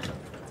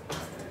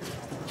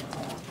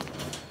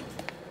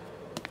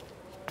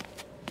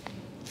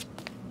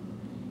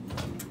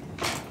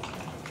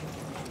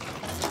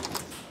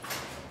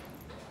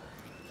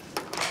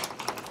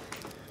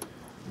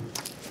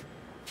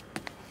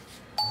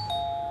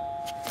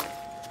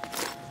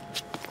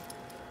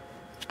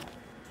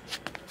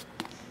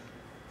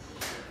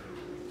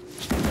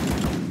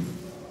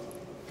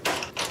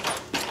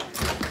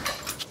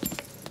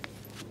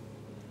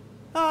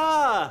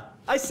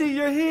 I see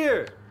you're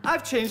here.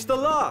 I've changed the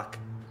lock.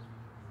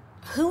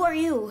 Who are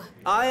you?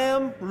 I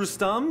am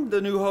Rustam,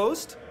 the new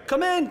host.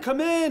 Come in, come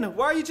in.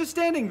 Why are you just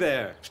standing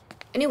there?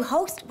 A new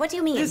host? What do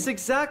you mean? Yes,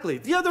 exactly.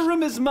 The other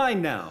room is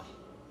mine now.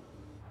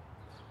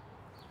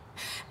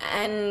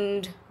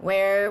 And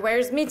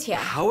where's Mitya?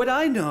 How would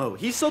I know?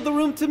 He sold the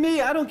room to me.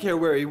 I don't care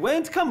where he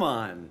went. Come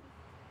on.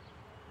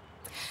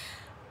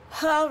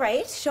 All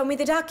right, show me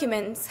the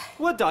documents.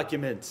 What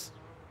documents?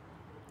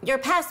 Your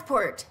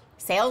passport,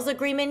 sales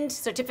agreement,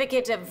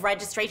 certificate of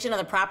registration of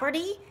the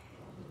property.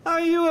 Are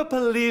you a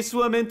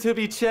policewoman to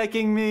be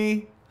checking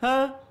me?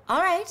 Huh?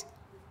 All right.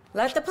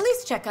 Let the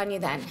police check on you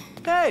then.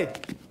 Hey,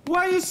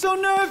 why are you so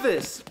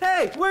nervous?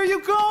 Hey, where are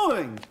you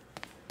going?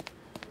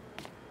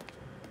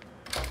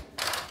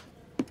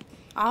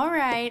 All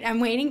right, I'm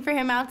waiting for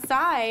him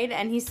outside,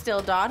 and he's still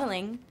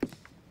dawdling.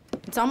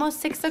 It's almost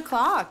 6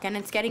 o'clock, and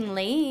it's getting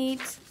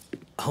late.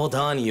 Hold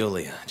on,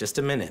 Yulia. Just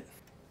a minute.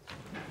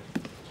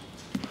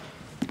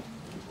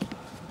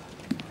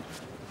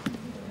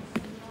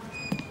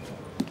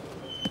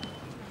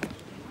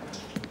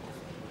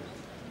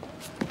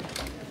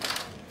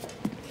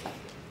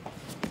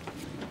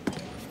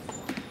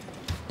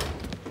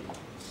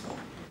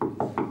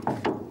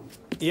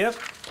 Yep.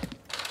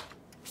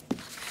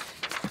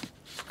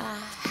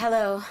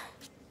 Hello.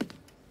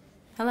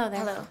 Hello there.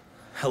 Hello.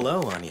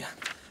 Hello, Anya.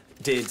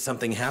 Did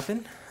something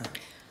happen?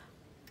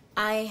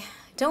 I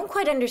don't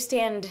quite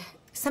understand.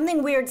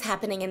 Something weird's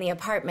happening in the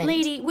apartment.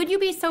 Lady, would you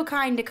be so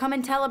kind to come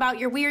and tell about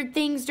your weird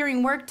things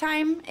during work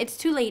time? It's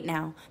too late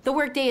now. The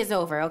workday is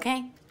over,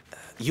 okay?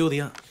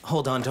 Yulia,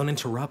 hold on. Don't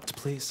interrupt,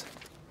 please.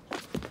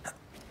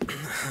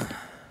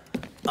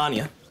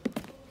 Anya,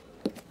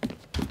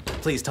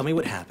 please tell me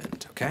what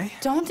happened, okay?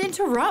 Don't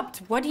interrupt.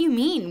 What do you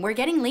mean? We're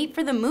getting late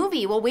for the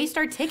movie. We'll waste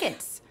our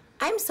tickets.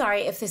 I'm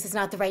sorry if this is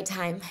not the right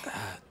time.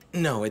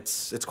 No,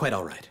 it's quite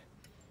all right.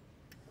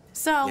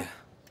 So, Yeah.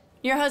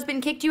 Your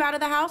husband kicked you out of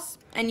the house,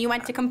 and you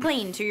went to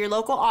complain to your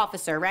local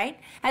officer, right?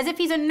 As if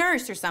he's a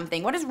nurse or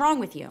something. What is wrong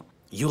with you?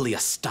 Yulia,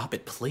 stop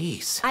it,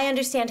 please. I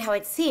understand how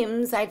it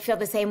seems. I'd feel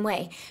the same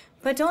way.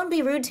 But don't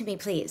be rude to me,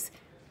 please.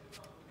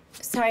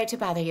 Sorry to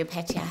bother you,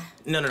 Petya.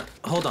 No.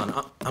 Hold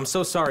on. I'm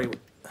so sorry.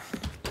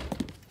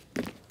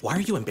 Why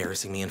are you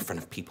embarrassing me in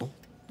front of people?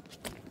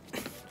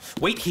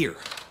 Wait here.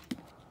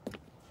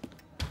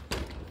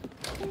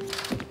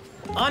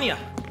 Anya!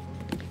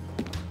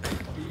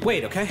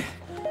 Wait, okay?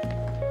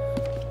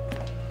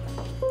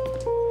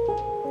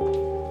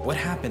 What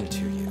happened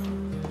to you?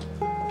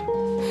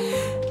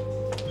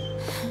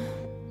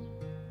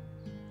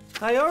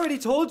 I already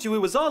told you it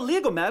was all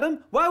legal,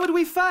 madam. Why would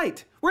we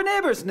fight? We're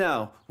neighbors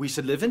now. We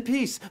should live in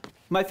peace.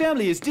 My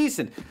family is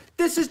decent.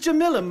 This is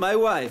Jamila, my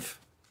wife.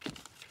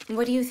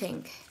 What do you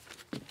think?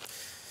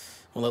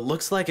 Well, it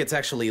looks like it's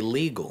actually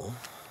legal.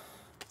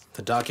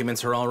 The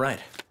documents are all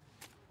right.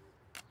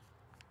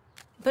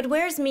 But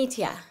where's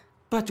Mitya?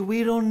 But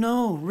we don't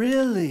know,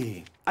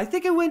 really. I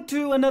think it went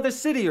to another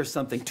city or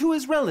something, to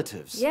his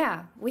relatives.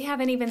 Yeah, we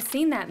haven't even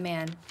seen that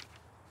man.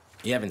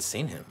 You haven't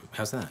seen him?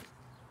 How's that?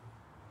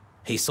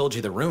 He sold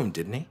you the room,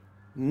 didn't he?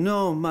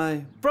 No,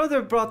 my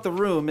brother brought the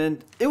room,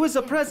 and it was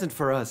a present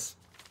for us.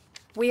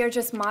 We are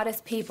just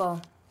modest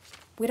people.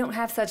 We don't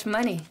have such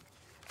money.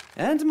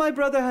 And my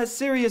brother has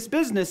serious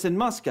business in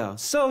Moscow,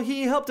 so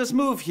he helped us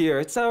move here.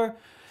 It's our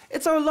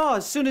law.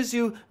 As soon as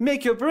you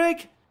make your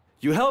break,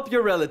 you help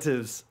your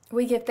relatives.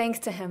 We give thanks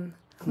to him.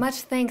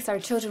 Much thanks our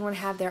children would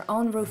have their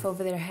own roof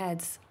over their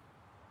heads.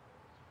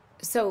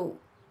 So,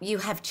 you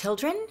have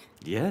children?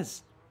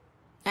 Yes.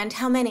 And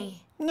how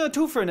many? No,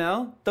 2 for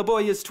now. The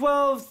boy is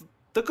 12,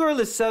 the girl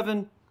is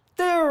 7.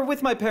 They're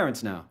with my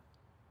parents now.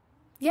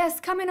 Yes,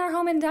 come in our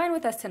home and dine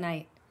with us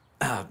tonight.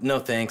 No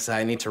thanks,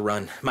 I need to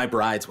run. My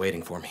bride's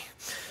waiting for me.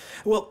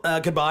 Well,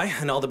 goodbye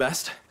and all the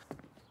best.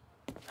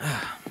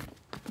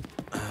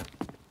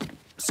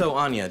 So,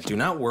 Anya, do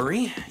not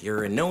worry.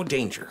 You're in no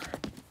danger.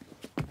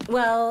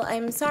 Well,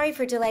 I'm sorry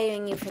for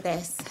delaying you for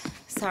this.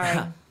 Sorry.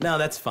 No,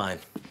 that's fine.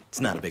 It's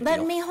not a big deal.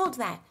 Let me hold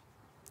that.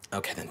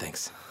 Okay, then,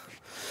 thanks.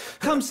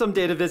 Come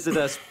someday to visit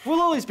us.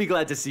 We'll always be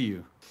glad to see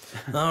you.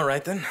 All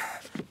right, then.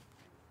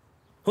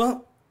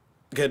 Well,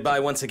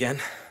 goodbye once again.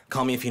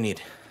 Call me if you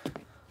need.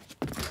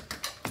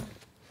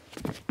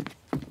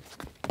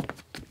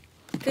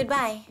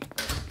 Goodbye.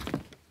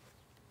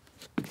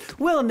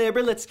 Well,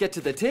 neighbor, let's get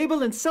to the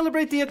table and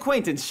celebrate the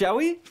acquaintance, shall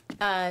we?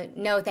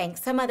 No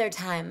thanks. Some other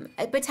time.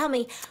 But tell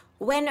me,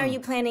 when are you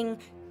planning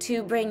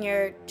to bring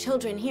your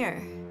children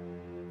here?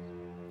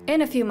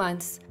 In a few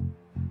months.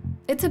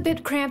 It's a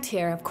bit cramped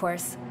here, of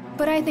course,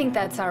 but I think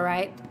that's all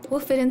right. We'll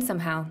fit in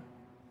somehow.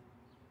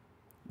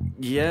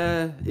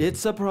 Yeah,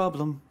 it's a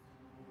problem.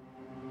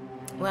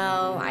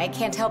 Well, I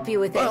can't help you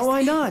with this.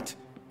 Why not?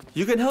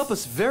 You can help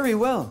us very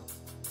well.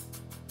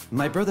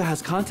 My brother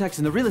has contacts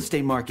in the real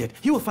estate market.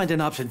 He will find an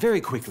option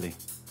very quickly.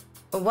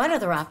 What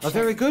other option? A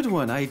very good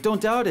one, I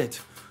don't doubt it.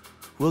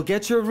 We'll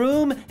get your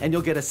room, and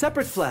you'll get a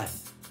separate flat.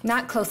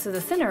 Not close to the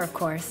center, of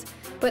course,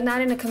 but not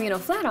in a communal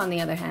flat, on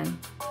the other hand.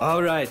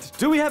 All right,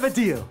 do we have a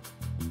deal?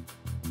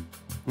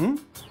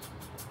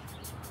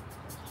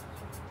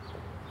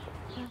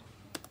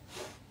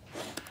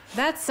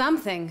 That's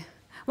something.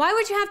 Why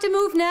would you have to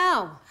move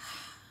now?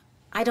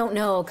 I don't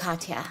know,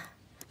 Katya.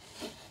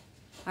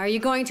 Are you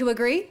going to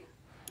agree?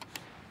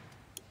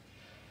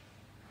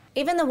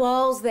 Even the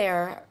walls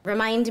there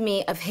remind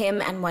me of him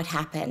and what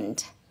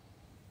happened.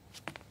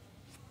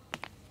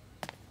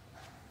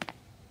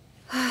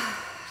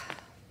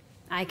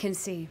 I can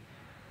see.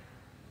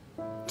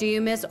 Do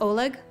you miss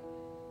Oleg?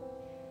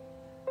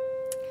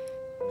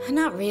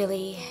 Not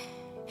really.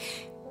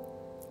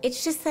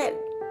 It's just that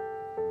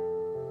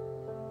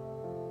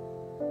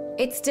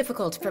it's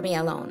difficult for me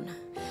alone.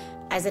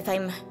 As if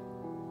I'm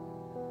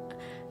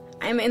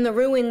in the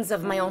ruins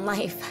of my own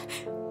life.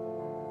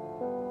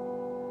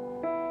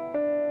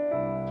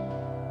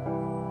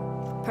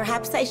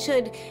 Perhaps I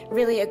should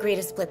really agree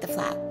to split the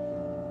flat.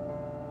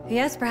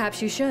 Yes,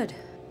 perhaps you should.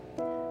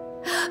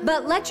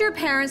 But let your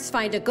parents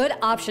find a good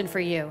option for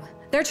you.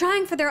 They're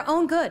trying for their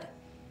own good.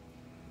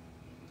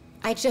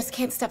 I just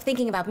can't stop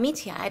thinking about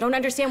Mitya. I don't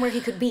understand where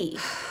he could be.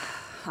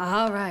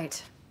 All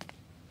right.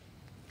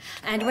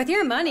 And with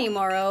your money,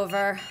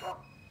 moreover.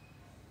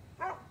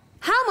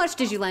 How much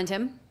did you lend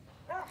him?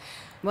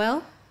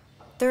 Well?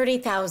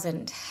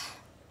 30,000.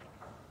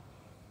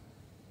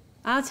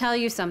 I'll tell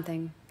you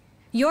something.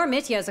 Your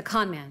Mitya is a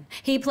con man.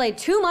 He played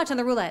too much on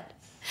the roulette.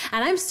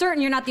 And I'm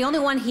certain you're not the only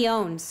one he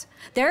owns.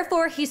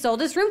 Therefore, he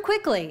sold his room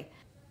quickly.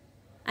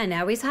 And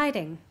now he's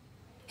hiding.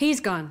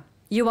 He's gone.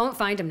 You won't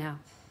find him now.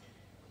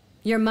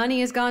 Your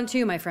money is gone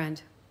too, my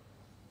friend.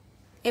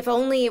 If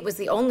only it was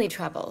the only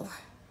trouble.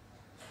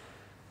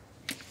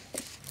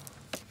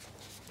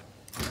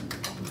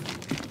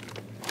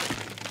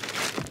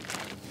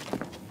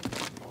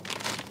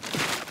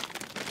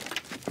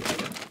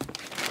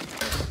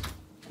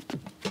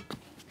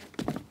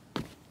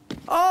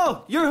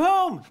 Oh, you're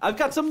home! I've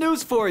got some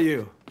news for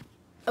you.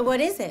 What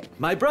is it?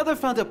 My brother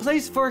found a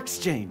place for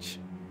exchange.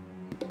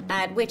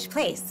 At which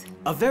place?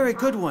 A very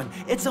good one.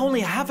 It's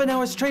only half an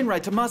hour's train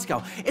ride to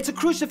Moscow. It's a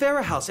Khrushchev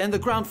era house and the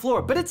ground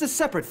floor, but it's a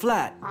separate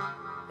flat.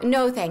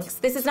 No, thanks.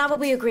 This is not what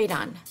we agreed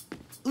on.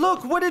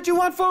 Look, what did you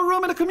want for a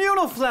room in a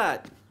communal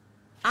flat?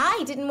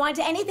 I didn't want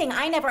anything.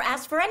 I never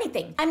asked for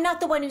anything. I'm not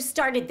the one who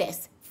started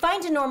this.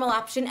 Find a normal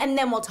option and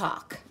then we'll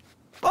talk.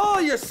 Oh,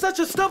 you're such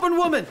a stubborn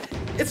woman!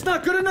 It's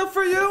not good enough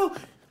for you?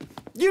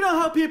 You know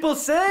how people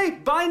say,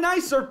 buy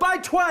nice or buy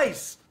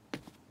twice!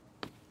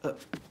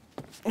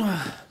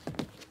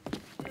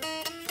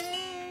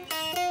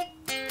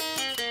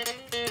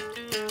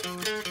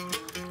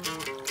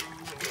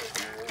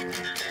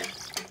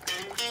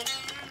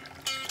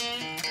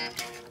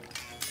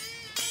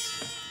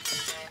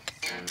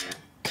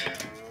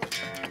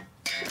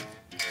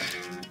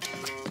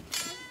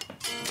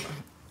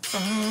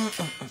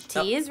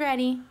 Tea is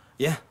ready.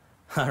 Yeah,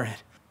 all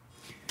right.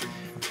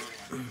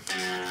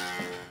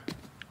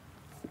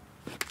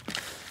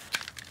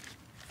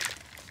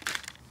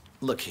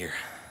 Look here.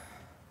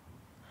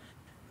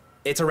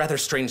 It's a rather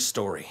strange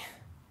story.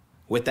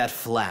 With that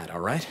flat, all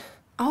right?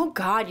 Oh,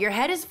 God, your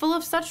head is full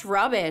of such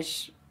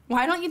rubbish.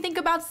 Why don't you think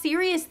about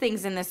serious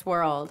things in this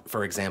world?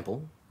 For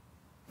example?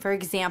 For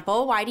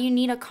example, why do you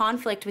need a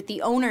conflict with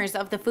the owners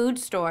of the food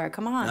store?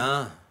 Come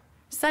on.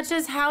 Such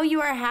as how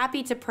you are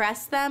happy to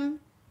press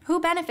them? Who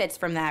benefits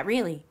from that,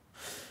 really?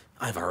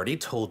 I've already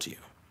told you.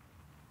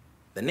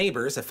 The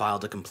neighbors have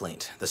filed a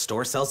complaint. The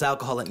store sells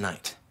alcohol at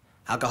night.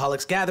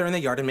 Alcoholics gather in the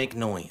yard and make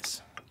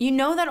noise. You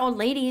know that old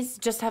ladies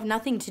just have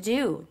nothing to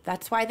do.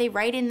 That's why they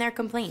write in their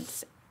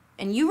complaints.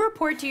 And you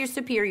report to your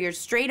superiors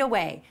straight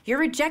away. You're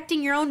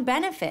rejecting your own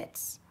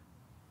benefits.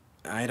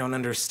 I don't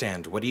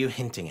understand. What are you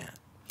hinting at?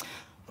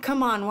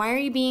 Come on, why are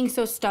you being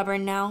so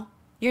stubborn now?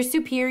 Your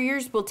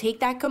superiors will take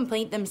that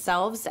complaint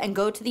themselves and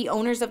go to the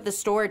owners of the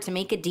store to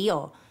make a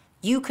deal.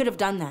 You could have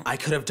done that. I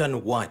could have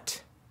done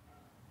what?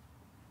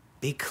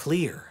 Be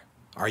clear.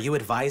 Are you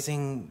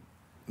advising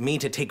me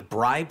to take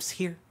bribes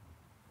here?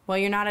 Well,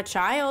 you're not a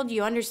child.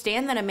 You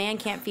understand that a man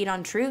can't feed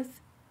on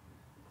truth.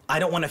 I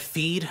don't want to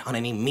feed on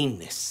any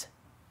meanness.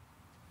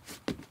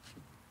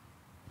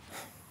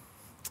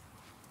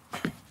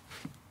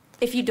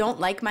 If you don't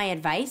like my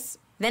advice,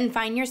 then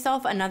find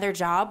yourself another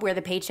job where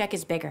the paycheck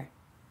is bigger.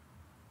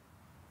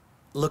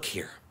 Look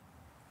here.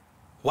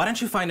 Why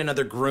don't you find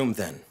another groom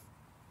then?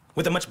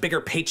 With a much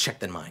bigger paycheck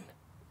than mine.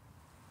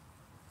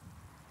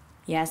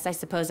 Yes, I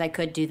suppose I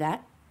could do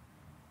that.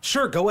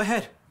 Sure, go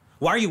ahead.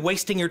 Why are you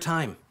wasting your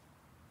time?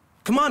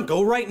 Come on,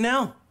 go right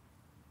now.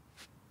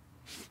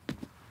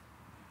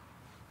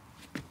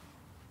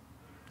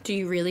 Do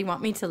you really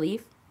want me to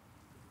leave?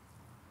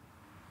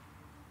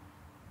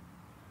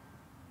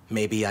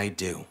 Maybe I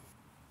do.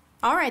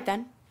 All right,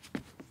 then.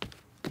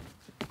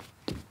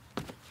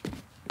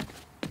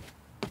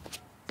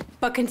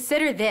 But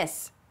consider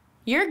this.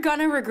 You're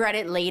gonna regret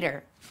it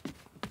later.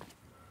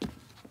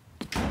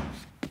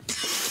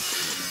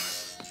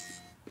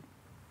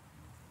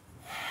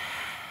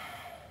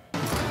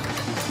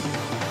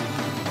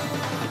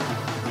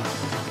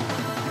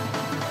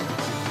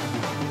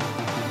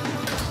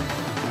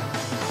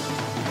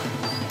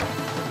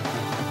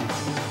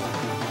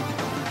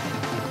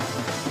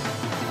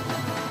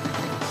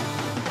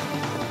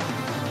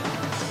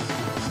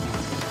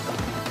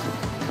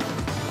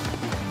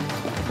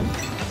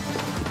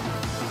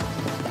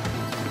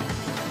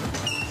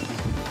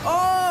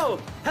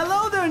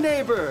 Hello there,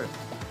 neighbor!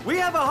 We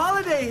have a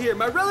holiday here.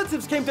 My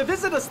relatives came to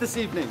visit us this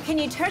evening. Can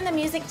you turn the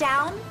music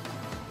down?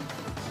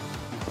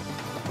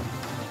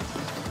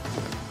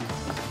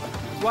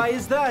 Why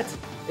is that?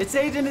 It's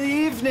 8 in the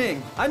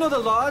evening. I know the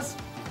laws.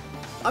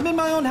 I'm in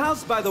my own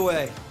house, by the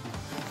way.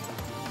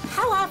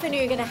 How often are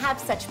you gonna have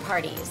such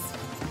parties?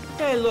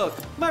 Hey, look,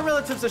 my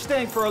relatives are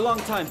staying for a long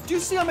time. Do you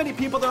see how many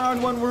people there are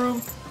in one room?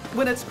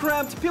 When it's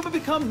cramped, people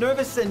become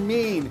nervous and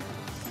mean.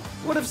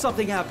 What if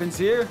something happens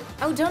here?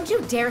 Oh, don't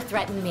you dare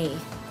threaten me.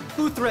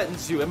 Who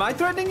threatens you? Am I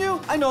threatening you?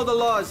 I know the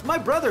laws. My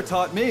brother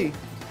taught me.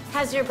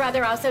 Has your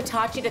brother also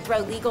taught you to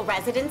throw legal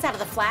residents out of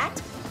the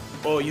flat?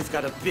 Oh, you've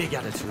got a big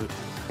attitude.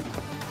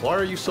 Why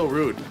are you so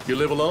rude? You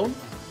live alone?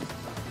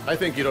 I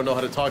think you don't know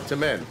how to talk to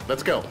men.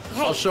 Let's go.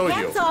 Hey, I'll show you.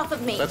 hands off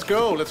of me. Let's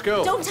go, let's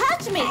go. Don't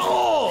touch me!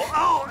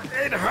 Oh,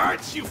 it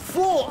hurts, you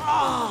fool!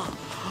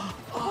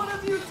 What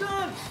have you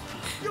done?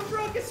 You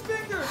broke his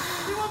finger!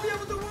 He won't be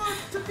able to work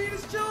to feed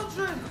his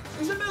children!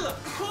 Jamila,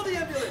 call the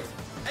ambulance!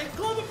 And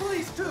call the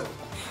police, too!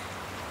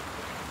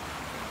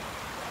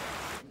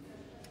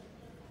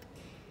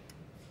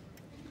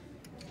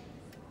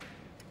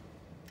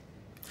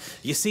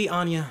 You see,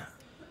 Anya,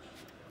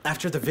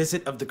 after the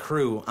visit of the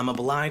crew, I'm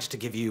obliged to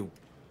give you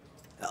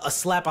a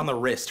slap on the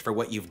wrist for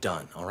what you've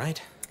done, all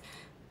right?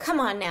 Come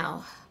on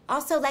now.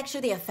 Also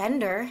lecture the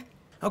offender.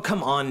 Oh,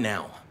 come on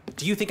now.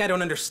 Do you think I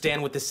don't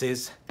understand what this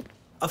is?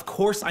 Of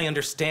course I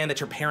understand that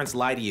your parents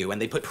lie to you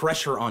and they put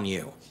pressure on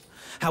you.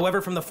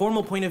 However, from the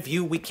formal point of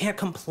view, we can't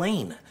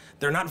complain.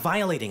 They're not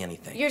violating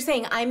anything. You're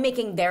saying I'm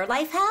making their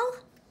life hell?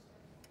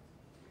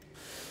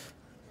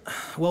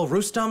 Well,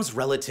 Rustam's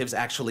relatives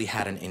actually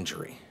had an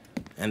injury,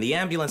 and the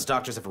ambulance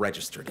doctors have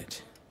registered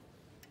it.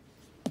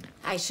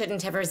 I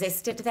shouldn't have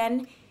resisted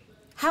then.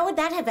 How would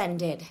that have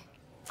ended?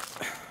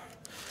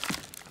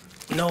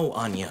 No,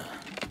 Anya.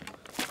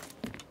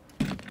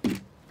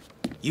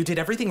 You did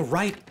everything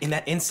right in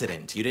that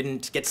incident. You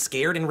didn't get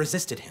scared and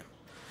resisted him.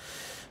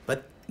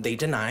 But they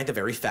deny the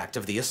very fact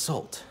of the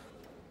assault.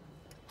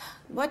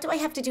 What do I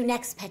have to do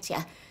next,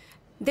 Petya?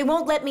 They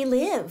won't let me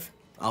live.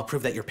 I'll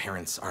prove that your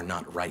parents are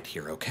not right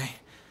here, okay?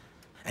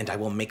 And I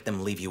will make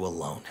them leave you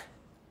alone.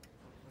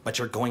 But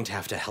you're going to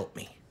have to help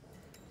me.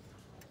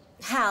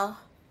 How?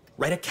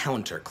 Write a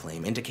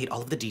counterclaim, indicate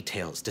all of the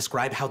details,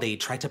 describe how they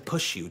tried to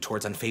push you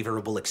towards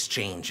unfavorable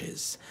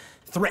exchanges,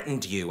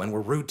 threatened you, and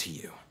were rude to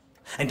you.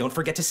 And don't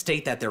forget to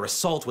state that their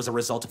assault was a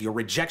result of your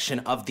rejection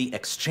of the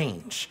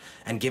exchange.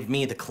 And give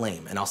me the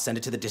claim, and I'll send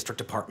it to the district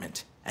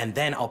department. And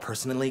then I'll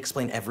personally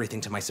explain everything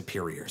to my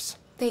superiors.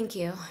 Thank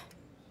you.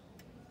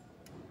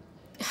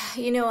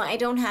 You know, I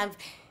don't have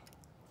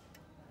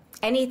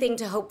anything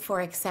to hope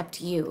for except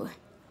you.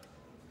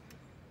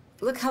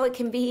 Look how it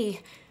can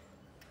be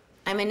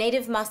I'm a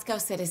native Moscow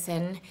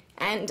citizen,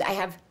 and I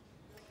have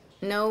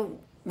no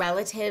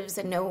relatives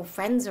and no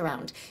friends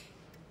around.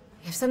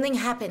 If something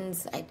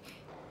happens, I'd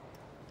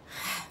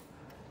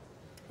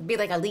be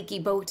like a leaky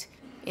boat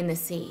in the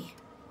sea.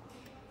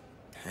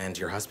 And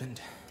your husband?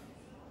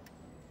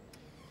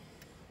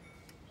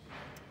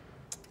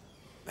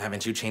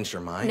 Haven't you changed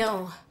your mind?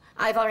 No,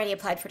 I've already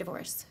applied for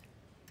divorce.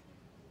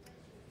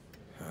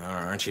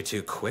 Aren't you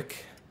too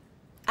quick?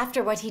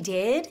 After what he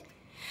did?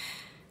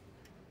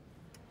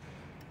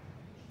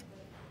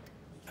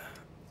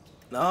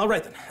 All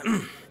right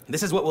then.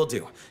 This is what we'll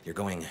do. You're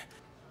going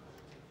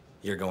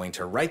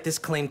to write this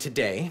claim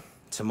today.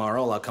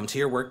 Tomorrow I'll come to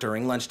your work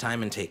during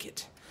lunchtime and take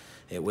it.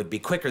 It would be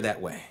quicker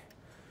that way.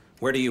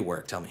 Where do you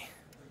work? Tell me.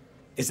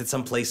 Is it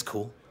someplace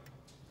cool?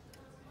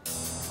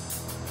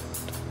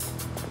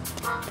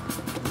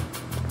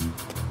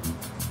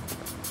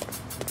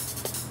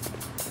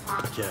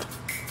 Yeah,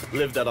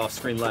 live that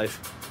off-screen life.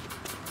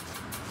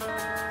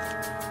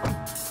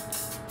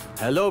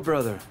 Hello,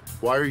 brother.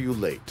 Why are you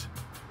late?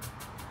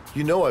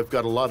 You know I've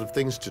got a lot of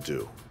things to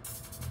do.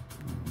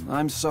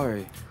 I'm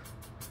sorry.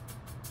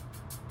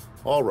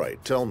 All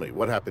right, tell me,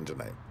 what happened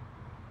tonight?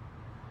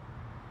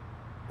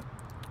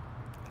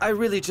 I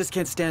really just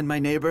can't stand my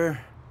neighbor.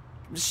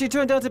 She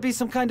turned out to be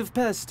some kind of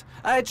pest.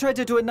 I tried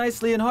to do it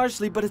nicely and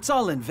harshly, but it's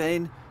all in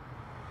vain.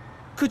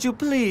 Could you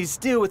please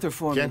deal with her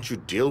for me? Can't you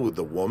deal with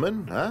the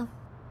woman, huh?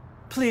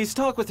 Please,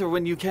 talk with her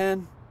when you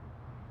can.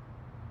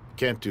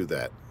 Can't do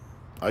that.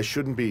 I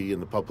shouldn't be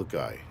in the public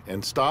eye.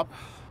 And stop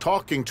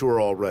talking to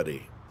her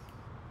already.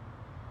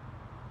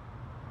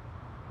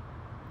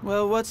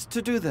 Well, what's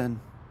to do then?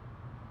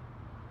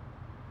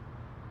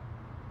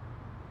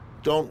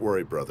 Don't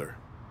worry, brother.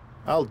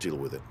 I'll deal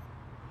with it.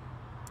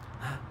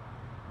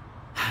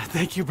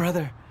 Thank you,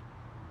 brother.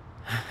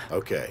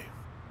 Okay.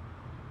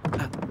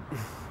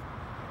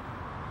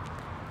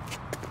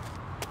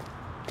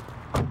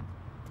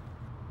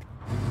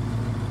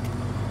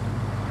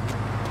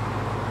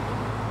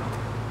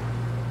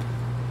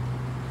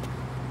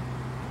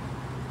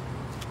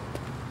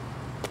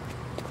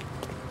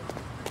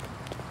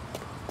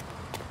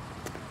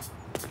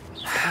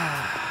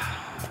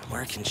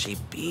 Where can she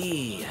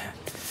be?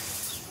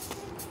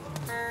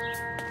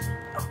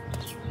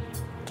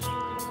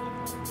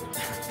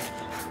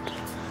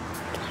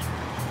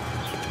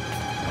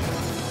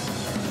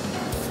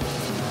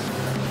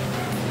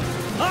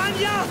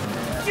 Anya!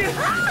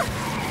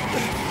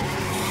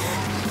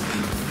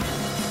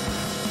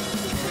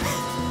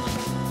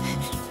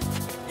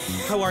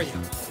 How are you?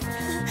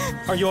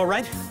 Are you all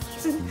right?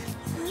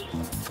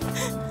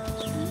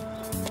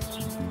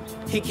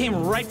 He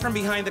came right from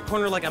behind the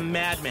corner like a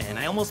madman.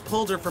 I almost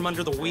pulled her from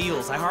under the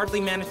wheels. I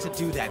hardly managed to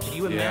do that. Can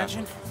you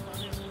imagine?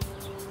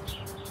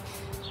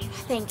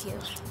 Thank you.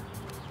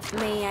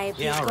 May I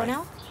please all go right.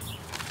 now?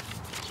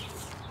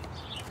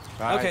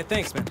 Bye. Okay,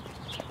 thanks, man.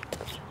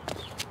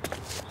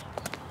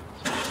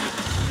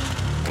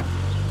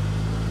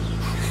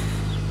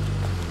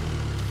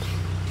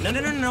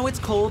 No, it's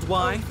cold.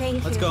 Why? Oh,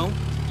 thank Let's you. go.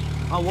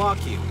 I'll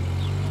walk you.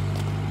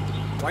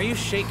 Why are you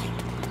shaking?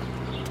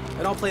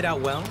 It all played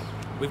out well.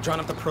 We've drawn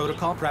up the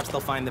protocol. Perhaps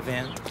they'll find the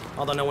van.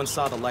 Although no one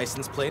saw the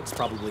license plate. It's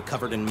probably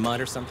covered in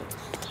mud or something.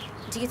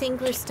 Do you think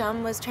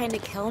Rustam was trying to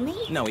kill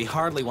me? No, he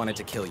hardly wanted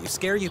to kill you.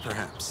 Scare you,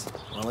 perhaps.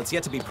 Well, it's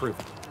yet to be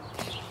proven.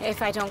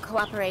 If I don't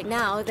cooperate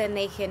now, then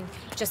they can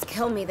just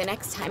kill me the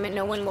next time and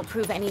no one will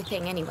prove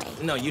anything anyway.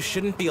 No, you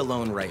shouldn't be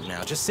alone right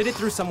now. Just sit it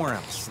through somewhere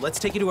else. Let's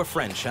take you to a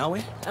friend, shall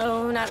we?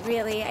 Oh, not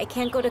really. I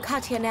can't go to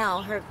Katya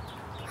now.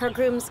 Her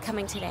groom's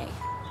coming today.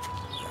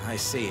 I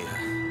see.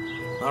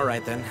 All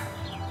right, then.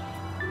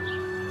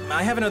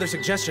 I have another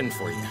suggestion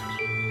for you.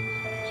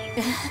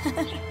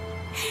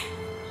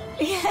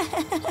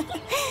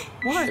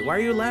 What? Why are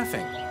you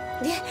laughing?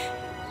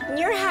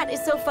 Your hat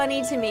is so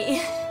funny to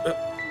me.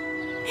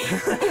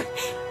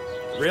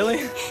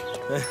 Really?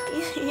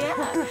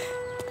 Yeah.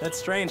 That's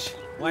strange.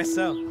 Why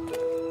so?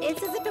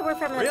 It's as if it were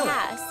from the Really?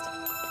 past.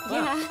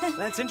 Wow, Yeah.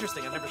 that's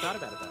interesting. I've never thought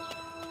about it that way.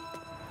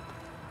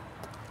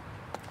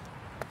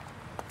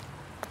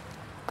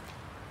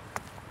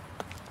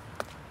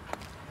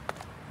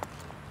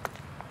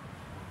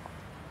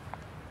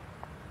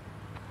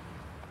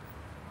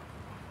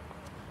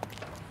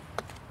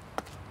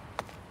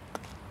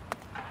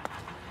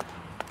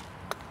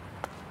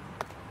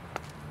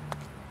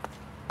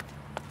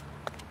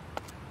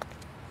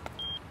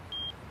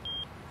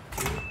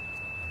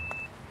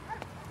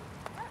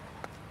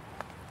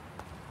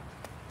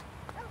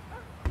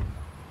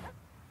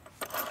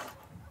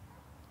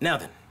 Now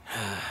then,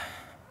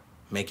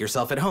 make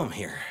yourself at home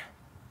here.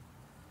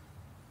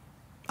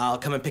 I'll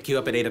come and pick you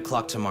up at 8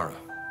 o'clock tomorrow.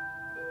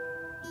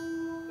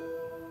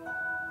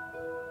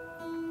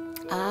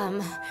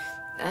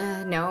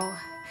 No.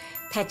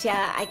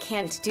 Petya, I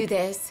can't do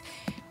this.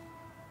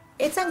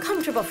 It's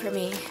uncomfortable for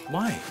me.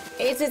 Why?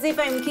 It's as if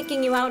I'm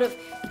kicking you out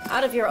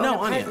of your own No,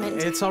 apartment.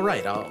 Anya, it's all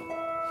right.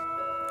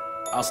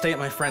 I'll stay at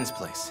my friend's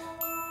place.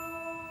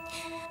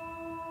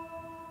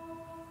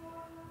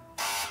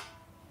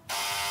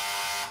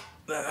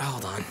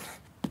 Hold on.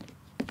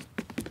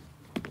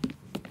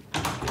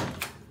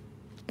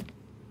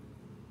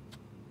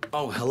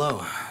 Oh,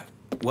 hello.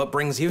 What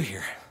brings you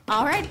here?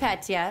 All right,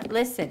 Petya,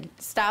 listen.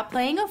 Stop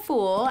playing a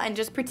fool and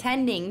just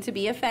pretending to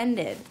be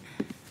offended.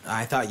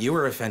 I thought you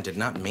were offended,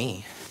 not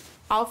me.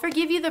 I'll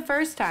forgive you the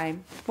first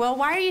time. Well,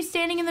 why are you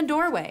standing in the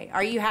doorway?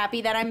 Are you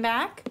happy that I'm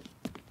back?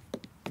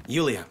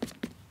 Yulia,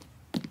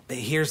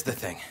 here's the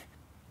thing.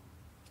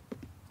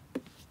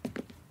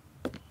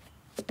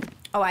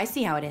 Oh, I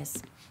see how it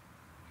is.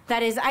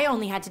 That is, I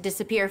only had to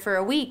disappear for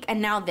a week,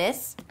 and now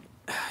this?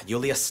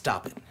 Yulia,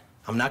 stop it.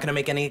 I'm not gonna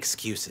make any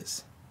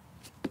excuses.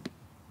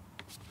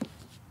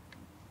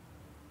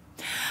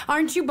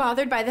 Aren't you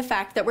bothered by the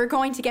fact that we're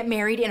going to get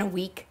married in a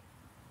week?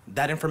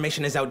 That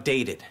information is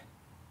outdated.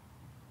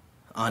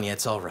 Anya,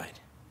 it's all right.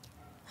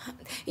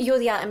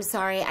 Yulia, I'm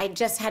sorry. I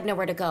just had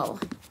nowhere to go.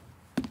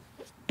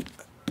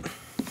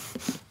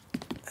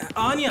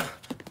 Anya!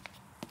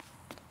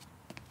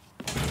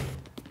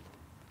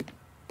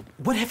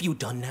 What have you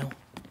done now?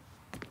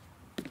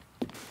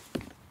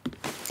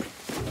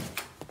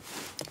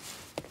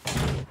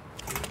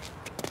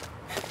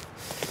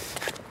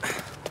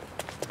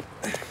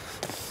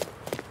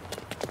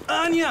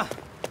 Anya!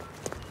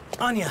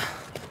 Anya!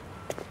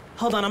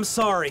 Hold on, I'm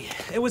sorry.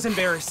 It was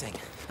embarrassing.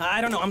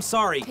 I don't know, I'm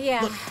sorry.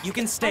 Yeah. Look, you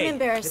can stay. I'm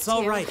embarrassed It's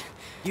all too. right.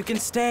 You can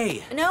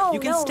stay. No, You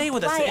can no, stay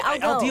with us. bye,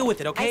 I'll go. deal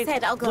with it, okay? I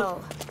said I'll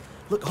go.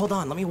 Look, hold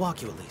on. Let me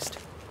walk you at least.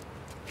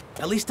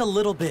 At least a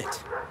little bit.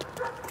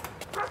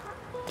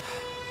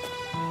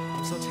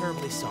 I'm so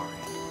terribly sorry.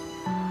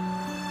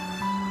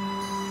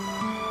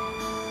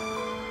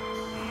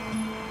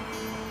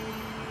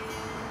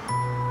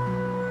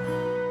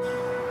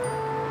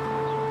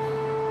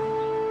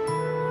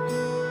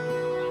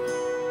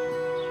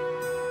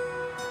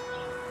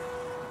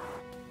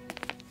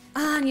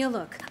 Anya,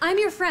 look, I'm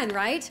your friend,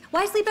 right?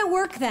 Why sleep at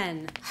work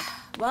then?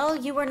 Well,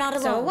 you were not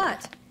alone. So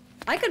what?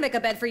 I could make a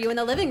bed for you in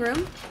the living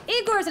room.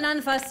 Igor's an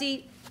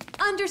unfussy,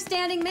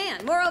 understanding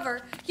man.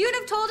 Moreover, you'd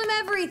have told him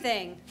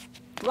everything.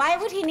 Why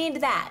would he need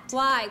that?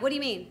 Why? What do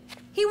you mean?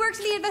 He works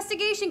in the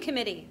investigation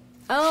committee.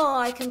 Oh,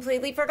 I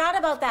completely forgot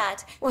about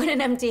that. What an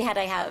empty head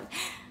I have.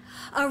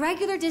 A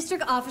regular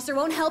district officer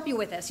won't help you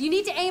with this. You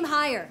need to aim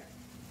higher.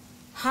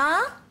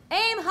 Huh?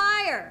 Aim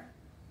higher.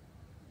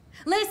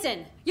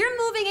 Listen, you're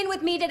moving in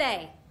with me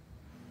today.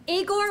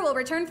 Igor will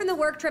return from the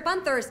work trip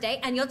on Thursday,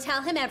 and you'll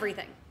tell him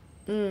everything.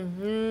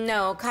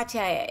 No,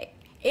 Katya,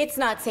 it's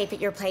not safe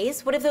at your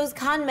place. What if those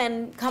con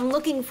men come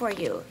looking for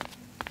you?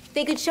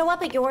 They could show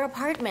up at your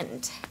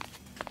apartment.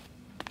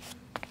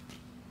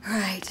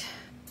 Right.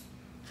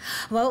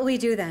 What will we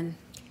do then?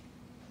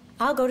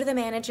 I'll go to the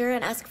manager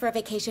and ask for a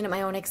vacation at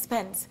my own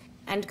expense,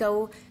 and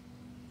go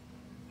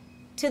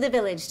to the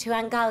village, to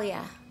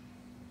Angalia.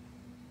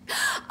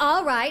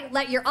 All right,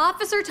 let your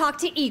officer talk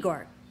to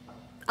Igor.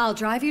 I'll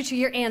drive you to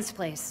your aunt's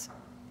place.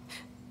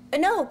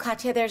 No,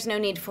 Katya, there's no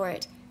need for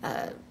it.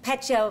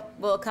 Petya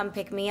will come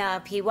pick me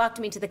up. He walked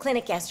me to the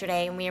clinic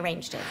yesterday and we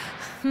arranged it.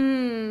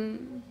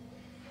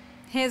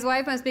 His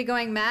wife must be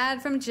going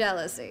mad from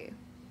jealousy.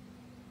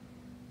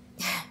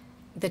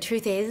 The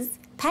truth is,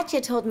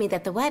 Petya told me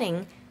that the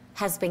wedding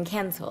has been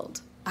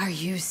canceled. Are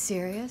you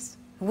serious?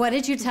 What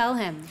did you tell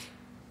him?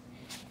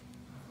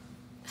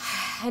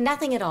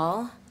 Nothing at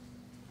all.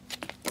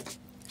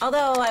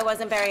 Although I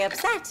wasn't very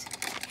upset,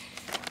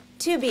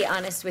 to be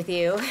honest with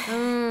you.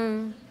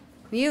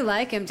 You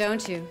like him,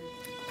 don't you?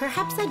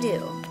 Perhaps I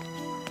do.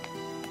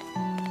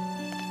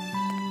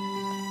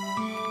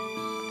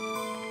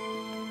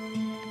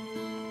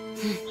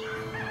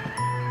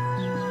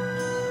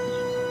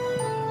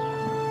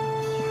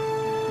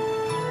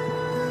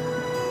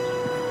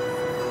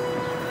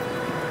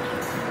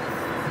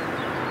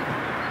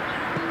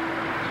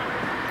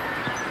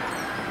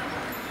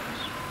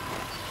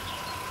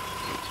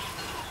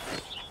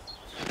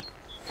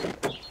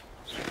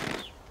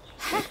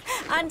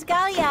 Aunt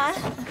Galia.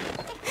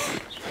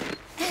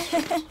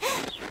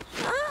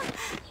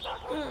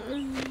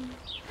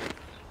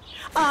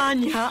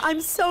 Anya,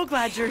 I'm so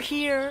glad you're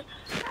here.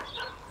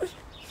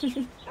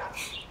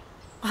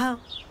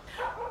 Well,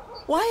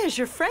 why is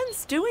your friend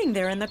stewing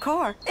there in the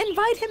car?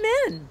 Invite him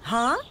in,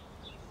 huh?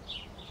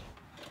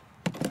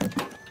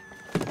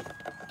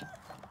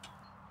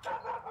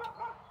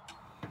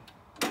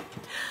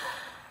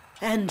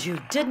 And you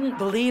didn't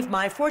believe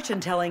my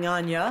fortune-telling,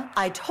 Anya.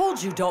 I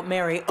told you don't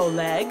marry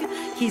Oleg.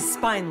 He's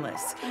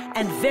spineless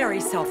and very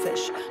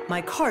selfish.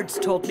 My cards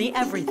told me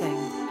everything.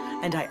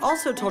 And I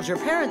also told your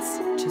parents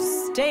to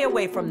stay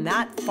away from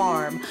that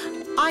farm.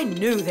 I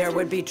knew there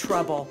would be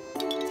trouble.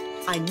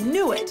 I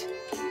knew it.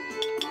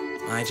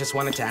 I just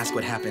wanted to ask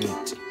what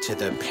happened to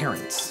the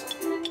parents.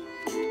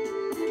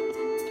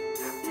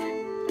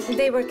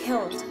 They were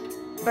killed,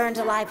 burned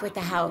alive with the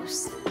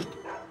house.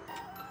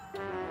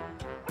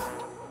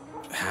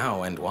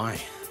 How and why?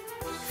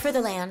 For the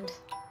land.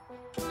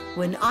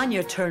 When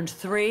Anya turned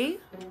 3,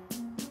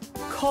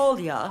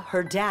 Kolya,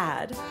 her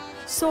dad,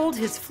 sold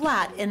his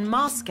flat in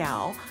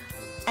Moscow,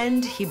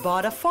 and he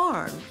bought a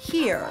farm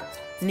here,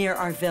 near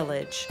our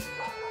village.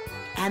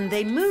 And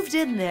they moved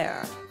in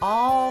there,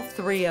 all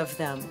 3 of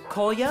them,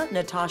 Kolya,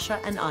 Natasha,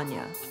 and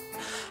Anya.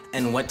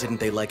 And what didn't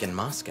they like in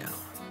Moscow?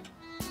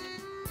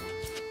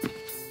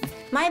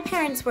 My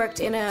parents worked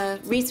in a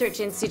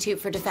research institute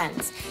for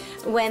defense.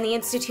 When the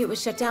institute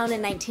was shut down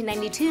in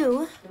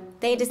 1992,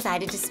 they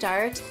decided to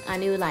start a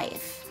new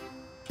life.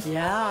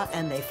 Yeah,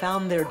 and they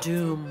found their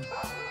doom.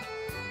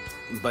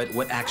 But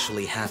what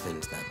actually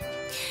happened then?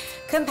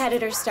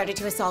 Competitors started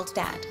to assault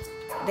Dad.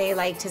 They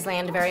liked his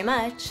land very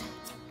much.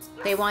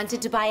 They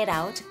wanted to buy it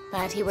out,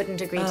 but he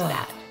wouldn't agree to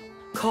that.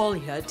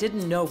 Kolya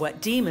didn't know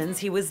what demons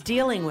he was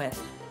dealing with.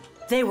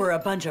 They were a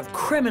bunch of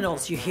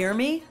criminals, you hear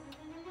me?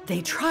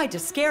 They tried to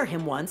scare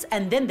him once,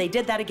 and then they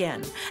did that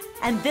again.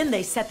 And then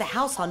they set the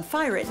house on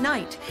fire at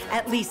night.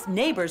 At least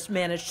neighbors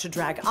managed to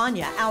drag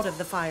Anya out of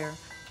the fire.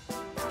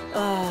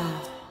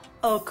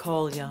 Oh,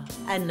 Kolya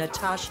and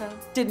Natasha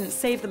didn't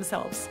save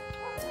themselves.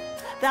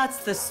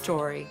 That's the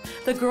story.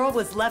 The girl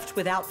was left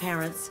without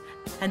parents,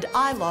 and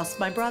I lost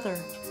my brother.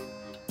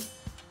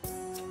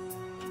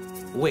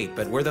 Wait,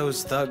 but were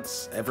those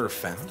thugs ever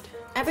found?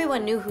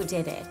 Everyone knew who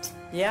did it.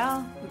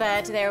 Yeah?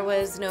 But there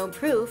was no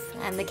proof,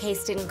 and the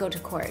case didn't go to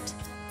court.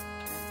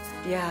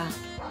 Yeah.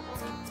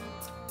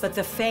 But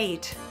the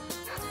fate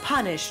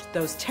punished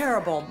those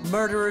terrible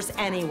murderers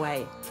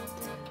anyway.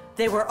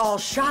 They were all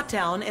shot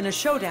down in a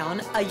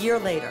showdown a year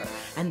later,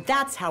 and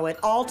that's how it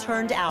all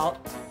turned out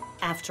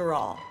after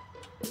all.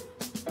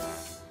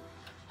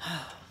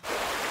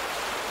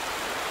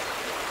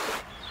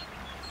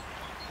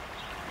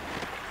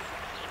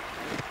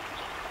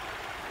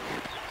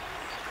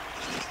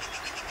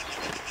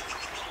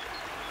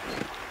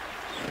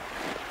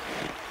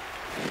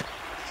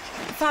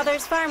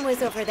 Father's farm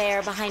was over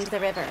there behind the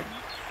river.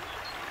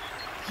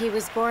 He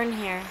was born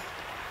here.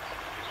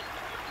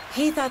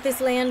 He thought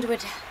this land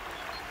would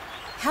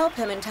help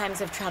him in times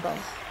of trouble.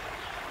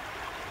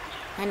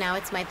 And now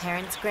it's my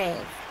parents'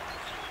 grave.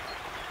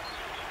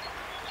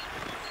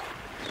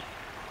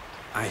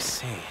 I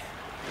see.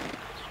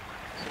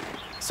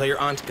 So your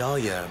Aunt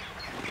Galya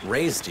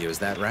raised you, is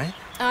that right?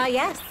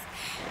 Yes,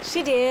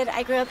 she did.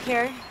 I grew up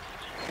here.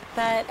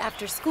 But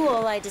after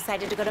school, I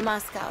decided to go to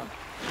Moscow.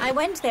 I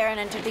went there and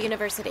entered the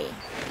university.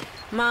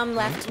 Mom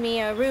left me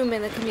a room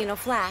in the communal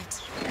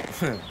flat.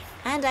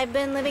 And I've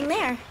been living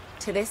there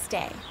to this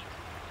day.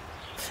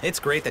 It's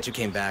great that you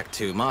came back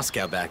to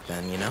Moscow back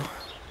then, you know?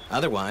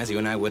 Otherwise, you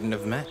and I wouldn't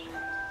have met.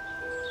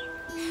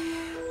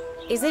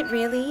 Is it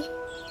really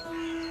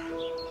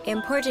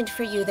important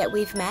for you that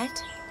we've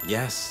met?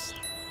 Yes.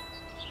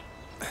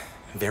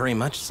 Very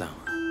much so.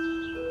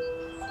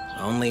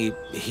 Only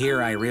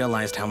here I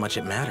realized how much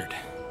it mattered.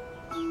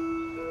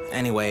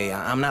 Anyway,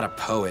 I'm not a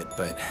poet,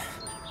 but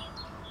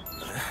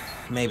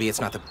maybe it's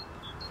not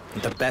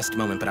the best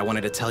moment, but I wanted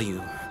to tell you.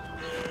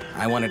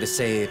 I wanted to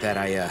say that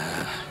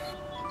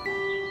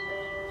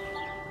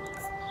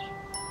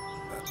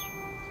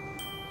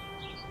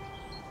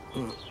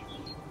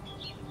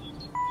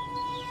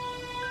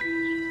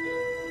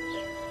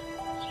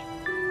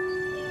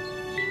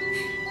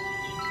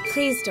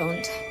Please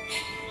don't.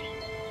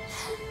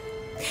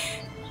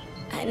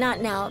 Not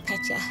now,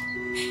 Petya.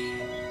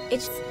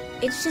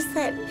 It's just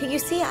that, you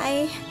see,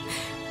 I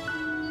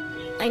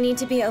need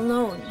to be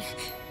alone.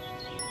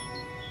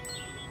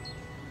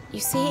 You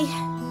see?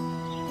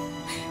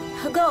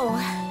 Go.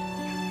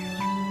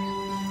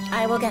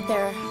 I will get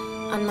there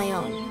on my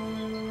own.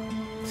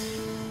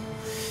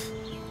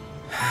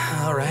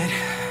 all right.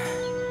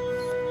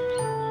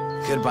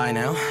 Goodbye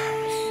now.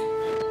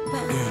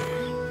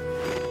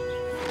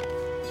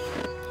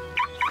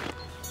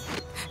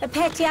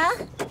 Petya?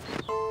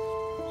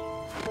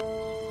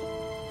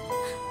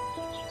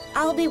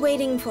 I'll be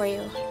waiting for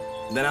you.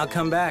 Then I'll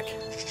come back.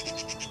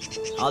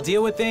 I'll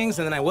deal with things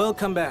and then I will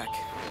come back.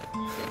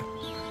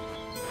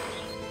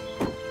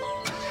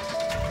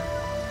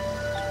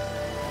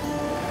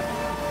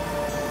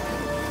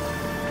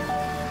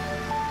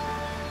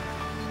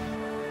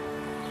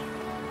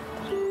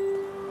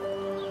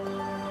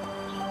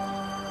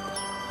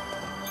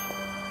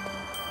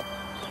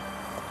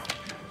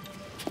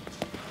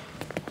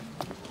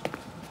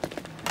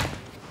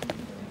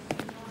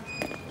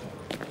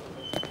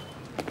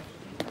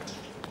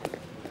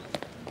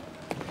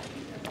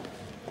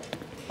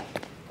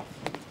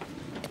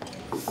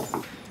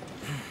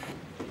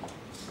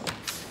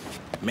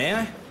 May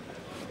I?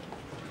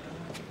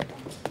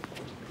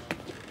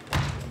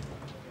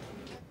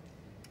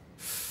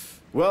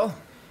 Well,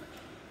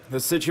 the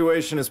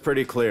situation is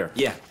pretty clear.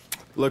 Yeah.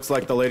 Looks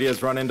like the lady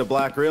has run into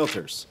black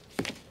realtors.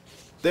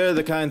 They're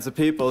the kinds of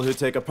people who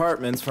take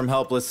apartments from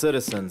helpless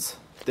citizens.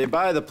 They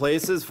buy the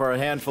places for a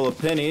handful of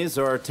pennies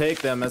or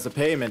take them as a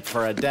payment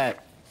for a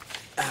debt.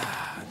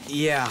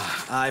 Yeah,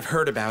 I've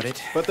heard about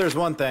it. But there's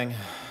one thing.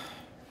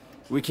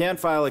 We can't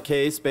file a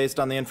case based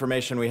on the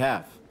information we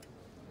have.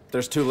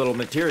 There's too little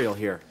material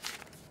here.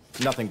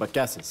 Nothing but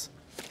guesses.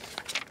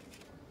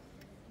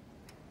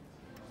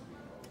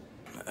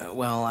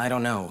 Well, I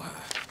don't know.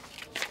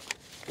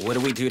 What do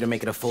we do to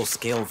make it a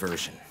full-scale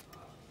version?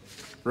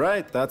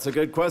 Right, that's a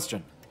good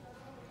question.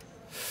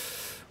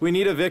 We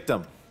need a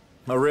victim.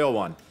 A real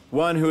one.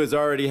 One who has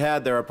already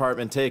had their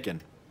apartment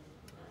taken.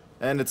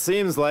 And it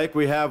seems like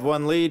we have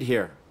one lead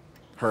here.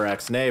 Her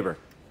ex-neighbor.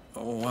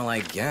 Well,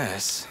 I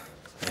guess.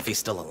 If he's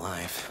still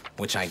alive,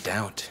 which I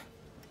doubt.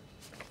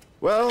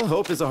 Well,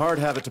 hope is a hard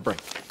habit to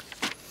break.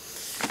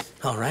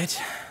 All right.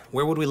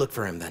 Where would we look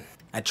for him then?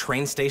 At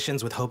train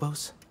stations with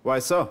hobos? Why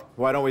so?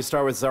 Why don't we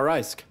start with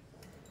Zaraisk?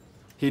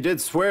 He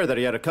did swear that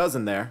he had a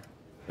cousin there.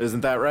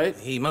 Isn't that right?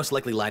 He most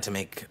likely lied to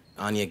make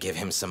Anya give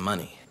him some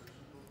money.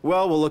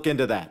 Well, we'll look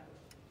into that.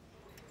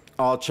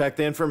 I'll check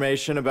the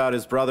information about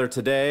his brother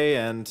today,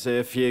 and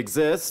if he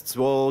exists,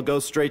 we'll go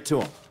straight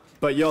to him.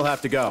 But you'll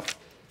have to go.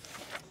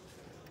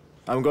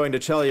 I'm going to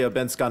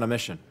Chelyabinsk on a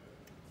mission.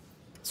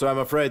 So I'm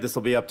afraid this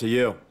will be up to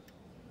you.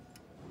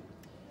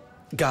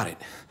 Got it.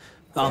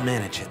 I'll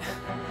manage it.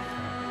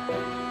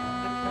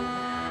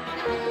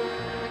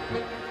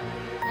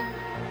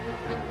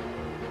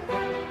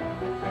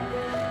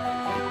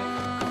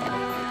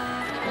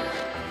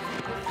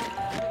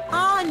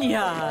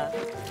 Anya!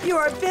 You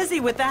are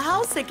busy with the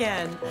house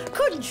again.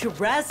 Couldn't you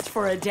rest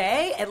for a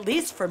day, at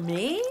least for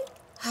me?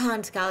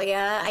 Aunt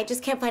Galia, I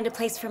just can't find a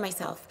place for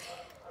myself.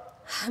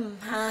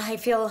 I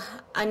feel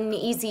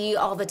uneasy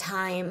all the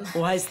time.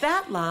 Why's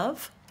that,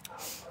 love?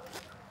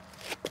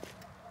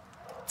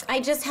 I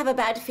just have a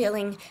bad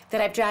feeling that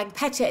I've dragged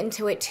Petya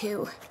into it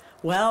too.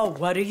 Well,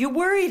 what are you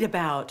worried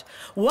about?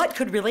 What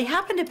could really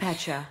happen to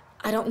Petya?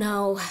 I don't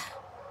know.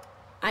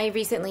 I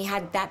recently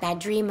had that bad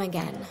dream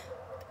again.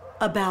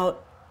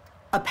 About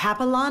a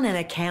papillon and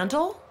a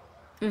candle?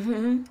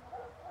 Mm-hmm.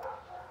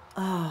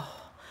 Oh,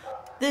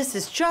 this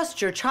is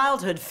just your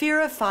childhood fear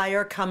of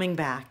fire coming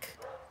back.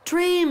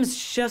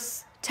 Dreams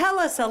just tell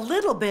us a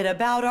little bit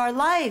about our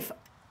life,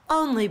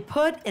 only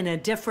put in a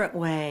different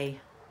way.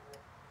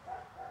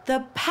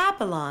 The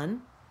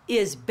papillon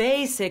is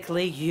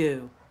basically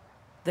you.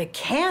 The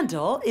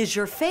candle is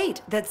your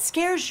fate that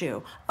scares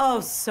you.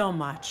 Oh, so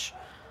much.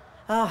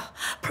 Oh,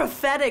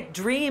 prophetic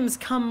dreams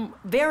come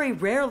very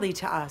rarely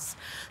to us.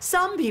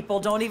 Some people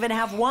don't even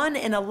have one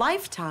in a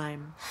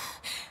lifetime.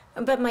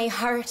 But my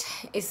heart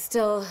is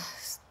still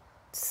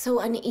so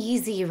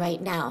uneasy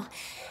right now.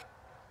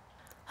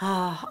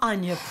 Ah,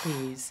 Anya,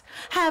 please.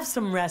 Have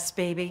some rest,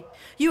 baby.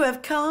 You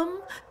have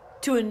come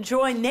to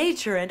enjoy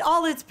nature and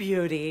all its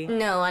beauty.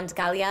 No, Aunt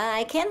Galia,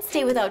 I can't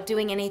stay without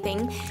doing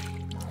anything.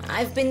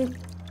 I've been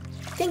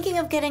thinking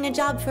of getting a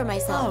job for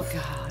myself. Oh,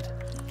 God.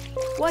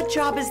 What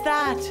job is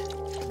that?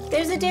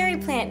 There's a dairy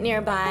plant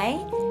nearby.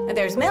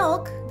 There's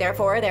milk,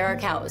 therefore there are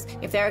cows.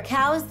 If there are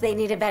cows, they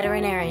need a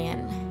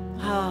veterinarian.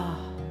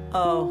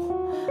 Oh,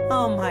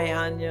 my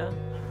Anya.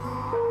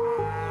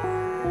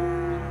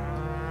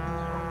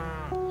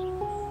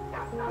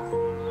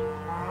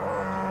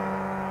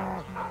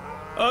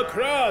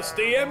 Across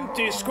the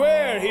empty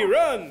square he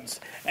runs,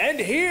 and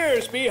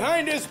hears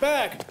behind his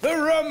back the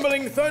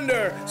rumbling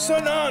thunder,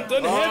 sonant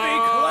and heavy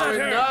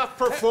clatter. Enough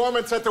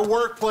performance at the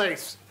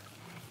workplace.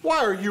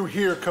 Why are you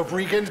here,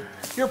 Kovrigan?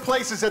 Your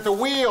place is at the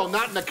wheel,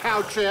 not in the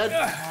cowshed.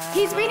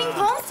 He's reading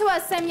poems to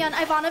us, Semyon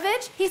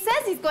Ivanovich. He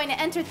says he's going to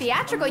enter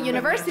theatrical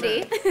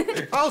university.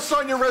 I'll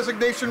sign your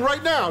resignation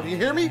right now, do you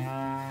hear me?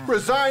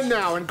 Resign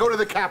now and go to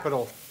the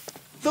capital.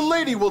 The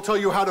lady will tell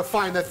you how to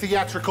find the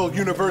theatrical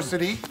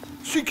university.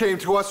 She came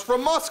to us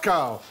from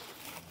Moscow.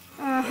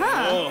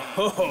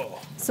 Uh-huh.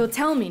 So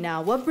tell me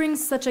now, what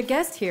brings such a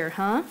guest here,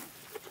 huh?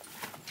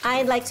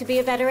 I'd like to be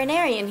a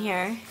veterinarian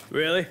here.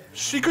 Really?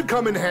 She could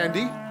come in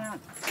handy.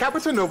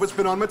 Kapitanova's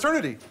been on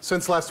maternity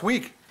since last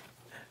week.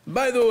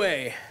 By the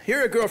way,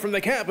 you're a girl from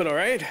the capital,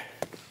 right?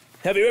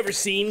 Have you ever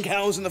seen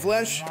cows in the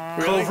flesh?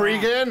 Really?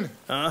 Kovrigan?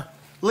 Huh?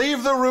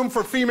 Leave the room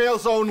for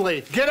females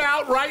only. Get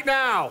out right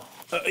now.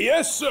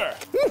 Yes, sir.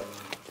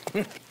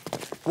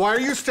 Why are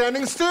you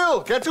standing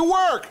still? Get to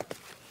work.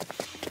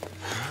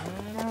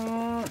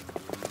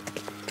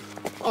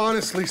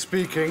 Honestly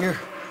speaking,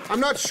 I'm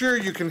not sure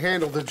you can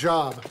handle the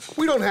job.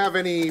 We don't have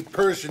any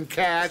Persian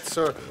cats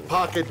or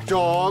pocket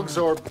dogs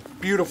or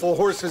beautiful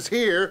horses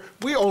here.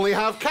 We only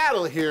have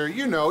cattle here.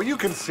 You know, you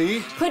can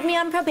see. Put me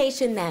on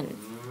probation then.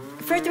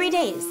 For 3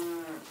 days.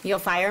 You'll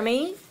fire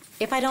me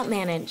if I don't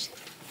manage.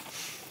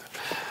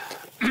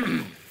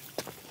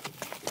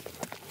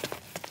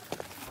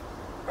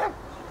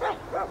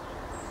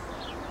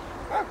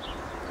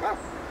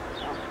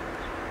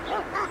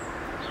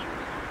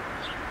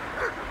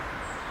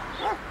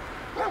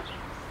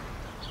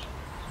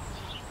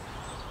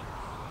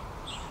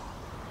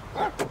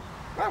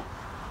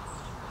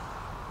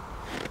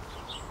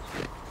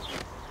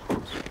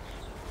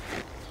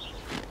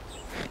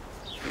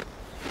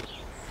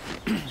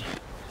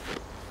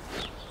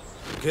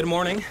 Good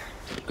morning.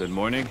 Good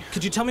morning.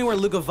 Could you tell me where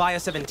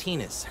Lugovaya 17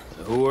 is?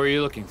 Who are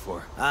you looking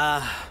for?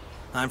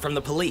 I'm from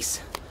the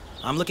police.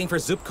 I'm looking for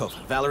Zubkov,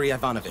 Valery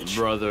Ivanovich.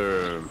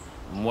 Brother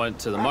went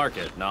to the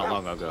market not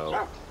long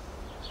ago.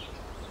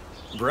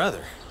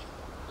 Brother?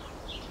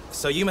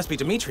 So you must be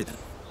Dmitri then?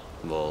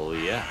 Well,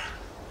 yeah.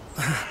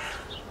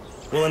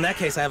 Well, in that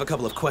case, I have a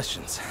couple of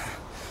questions.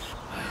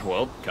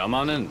 Well, come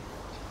on in.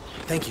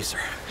 Thank you, sir.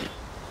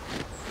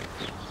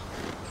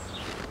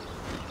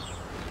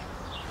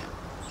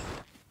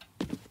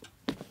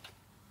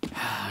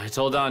 I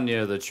told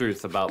Anya the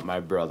truth about my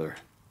brother.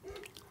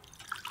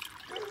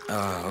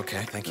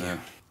 Okay, thank you.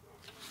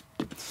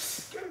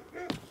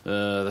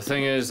 The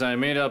thing is, I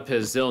made up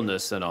his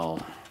illness and all.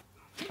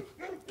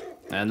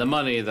 And the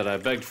money that I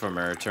begged from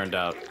her turned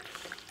out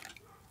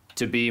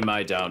to be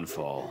my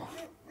downfall.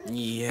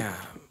 Yeah,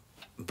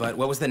 but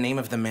what was the name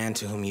of the man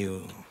to whom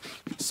you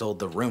sold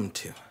the room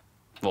to?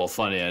 Well,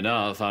 funny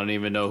enough, I don't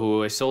even know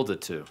who I sold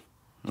it to.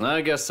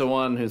 I guess the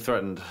one who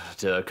threatened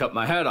to cut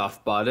my head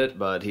off bought it,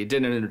 but he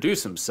didn't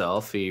introduce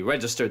himself. He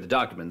registered the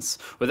documents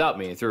without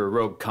me through a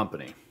rogue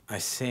company. I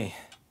see.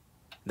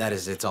 That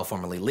is, it's all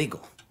formally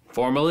legal.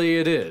 Formally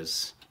it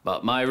is,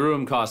 but my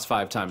room costs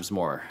 5 times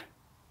more.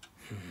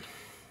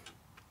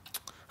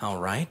 All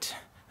right.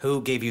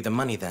 Who gave you the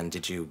money then?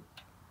 Did you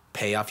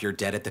pay off your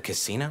debt at the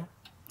casino?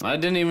 I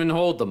didn't even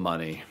hold the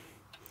money.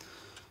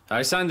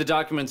 I signed the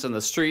documents on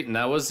the street and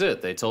that was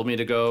it. They told me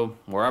to go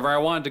wherever I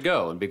wanted to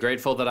go and be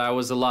grateful that I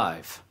was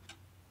alive.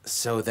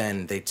 So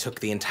then they took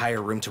the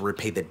entire room to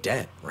repay the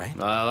debt, right?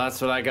 That's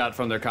what I got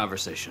from their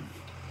conversation.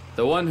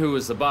 The one who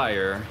was the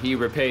buyer, he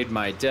repaid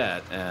my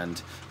debt,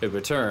 and in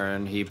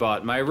return, he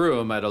bought my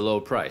room at a low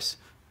price.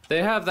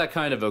 They have that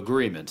kind of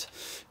agreement.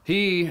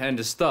 He and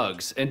his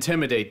thugs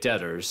intimidate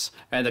debtors,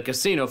 and the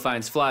casino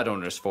finds flat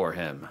owners for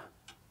him.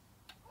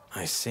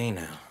 I see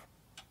now.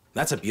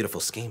 That's a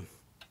beautiful scheme.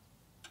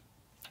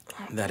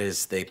 That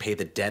is, they pay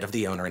the debt of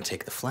the owner and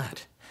take the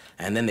flat.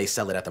 And then they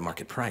sell it at the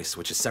market price,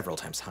 which is several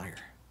times higher.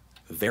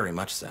 Very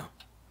much so.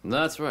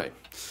 That's right.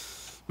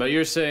 But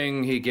you're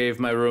saying he gave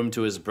my room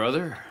to his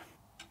brother?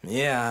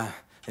 Yeah,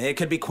 it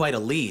could be quite a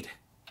lead.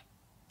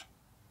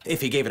 If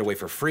he gave it away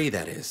for free,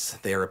 that is.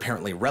 They are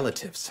apparently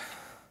relatives.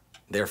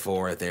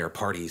 Therefore, they are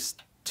parties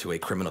to a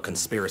criminal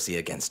conspiracy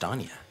against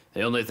Anya.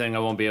 The only thing I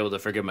won't be able to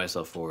forgive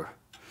myself for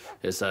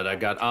is that I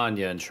got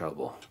Anya in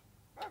trouble.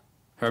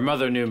 Her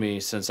mother knew me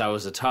since I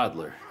was a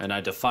toddler, and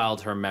I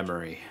defiled her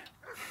memory.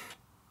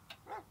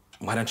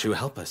 Why don't you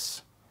help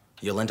us?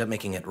 You'll end up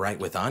making it right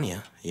with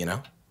Anya, you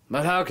know?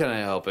 But how can I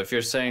help if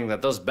you're saying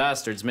that those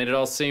bastards made it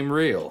all seem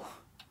real?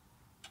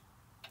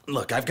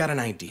 Look, I've got an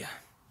idea.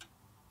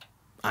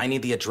 I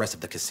need the address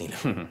of the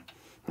casino.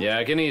 Yeah,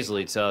 I can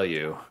easily tell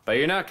you. But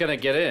you're not gonna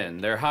get in.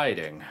 They're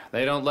hiding.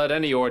 They don't let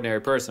any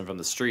ordinary person from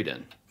the street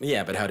in.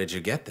 Yeah, but how did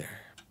you get there?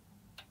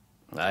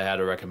 I had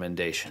a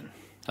recommendation.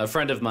 A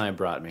friend of mine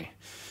brought me.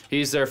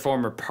 He's their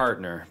former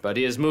partner, but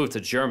he has moved to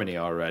Germany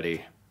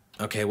already.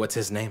 Okay, what's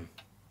his name?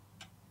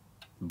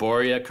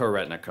 Borya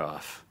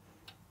Koretnikov.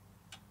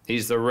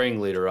 He's the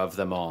ringleader of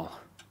them all.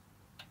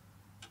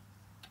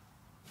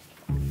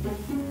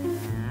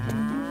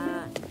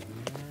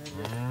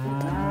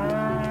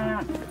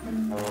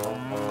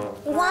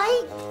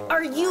 Why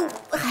are you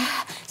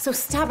so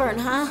stubborn,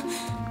 huh?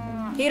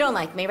 You don't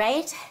like me,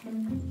 right?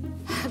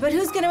 But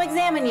who's going to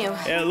examine you?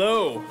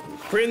 Hello,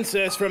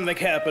 princess from the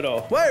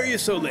capital. Why are you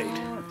so late?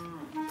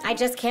 I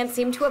just can't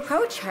seem to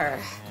approach her.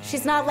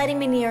 She's not letting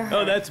me near her.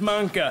 Oh, that's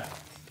Manka.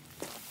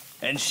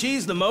 And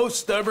she's the most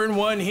stubborn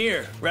one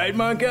here, right,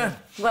 Manka?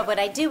 What would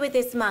I do with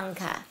this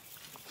Manka?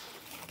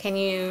 Can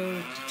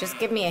you just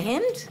give me a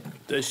hint?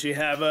 Does she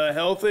have a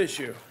health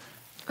issue?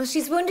 Well,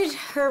 she's wounded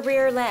her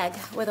rear leg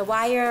with a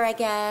wire, I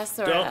guess,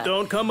 or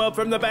Don't come up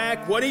from the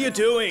back. What are you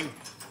doing?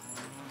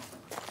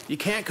 You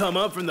can't come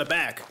up from the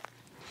back.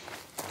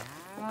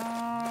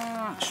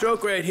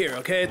 Stroke right here,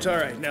 okay? It's all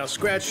right. Now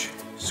scratch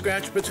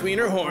between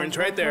her horns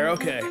right there.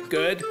 Okay,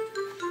 good.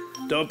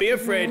 Don't be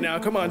afraid now.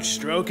 Come on,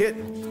 stroke it.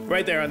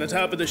 Right there on the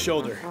top of the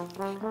shoulder.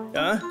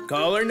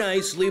 Call her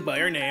nicely by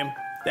her name.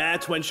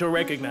 That's when she'll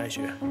recognize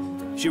you.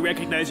 She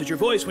recognizes your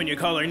voice when you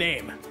call her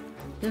name.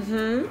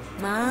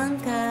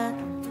 Manka,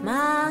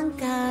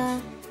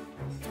 Manka.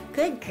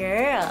 Good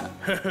girl.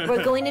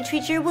 We're going to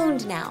treat your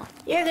wound now.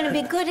 You're gonna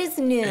be good as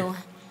new.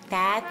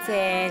 That's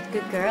it.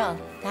 Good girl.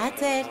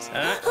 That's it.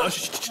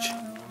 Shh.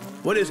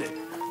 What is it?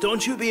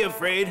 Don't you be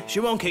afraid. She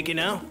won't kick you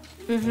now.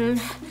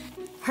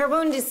 Her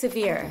wound is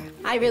severe.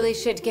 I really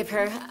should give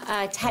her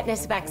a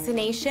tetanus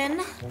vaccination.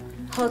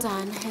 Hold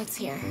on, it's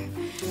here.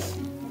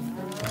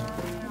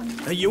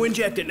 You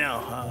inject it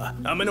now.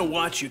 I'm gonna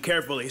watch you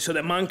carefully so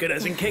that Manka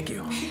doesn't kick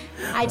you.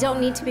 I don't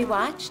need to be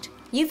watched.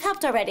 You've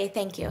helped already,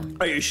 thank you.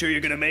 Are you sure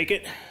you're gonna make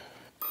it?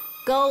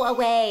 Go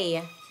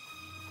away.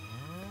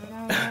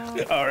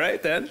 All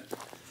right, then.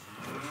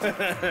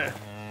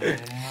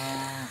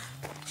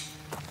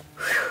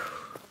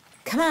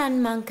 Come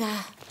on,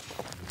 Manka.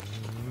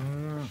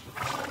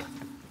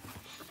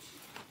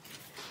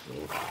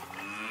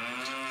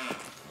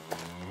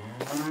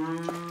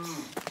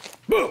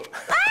 Boom!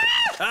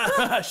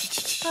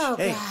 Oh,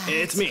 hey, God.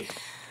 it's me.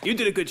 You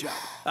did a good job.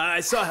 I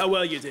saw how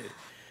well you did.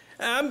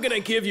 I'm gonna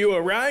give you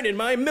a ride in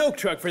my milk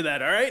truck for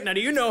that, all right? Now,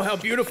 do you know how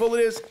beautiful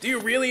it is? Do you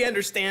really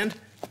understand?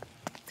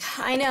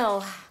 I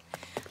know.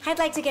 I'd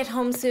like to get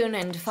home soon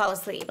and fall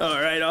asleep. All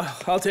right,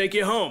 I'll take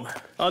you home.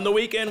 On the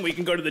weekend, we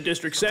can go to the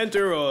district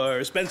center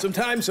or spend some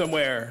time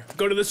somewhere.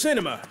 Go to the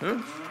cinema,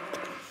 huh?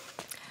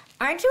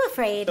 Aren't you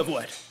afraid? Of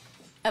what?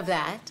 Of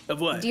that.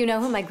 Of what? Do you know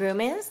who my groom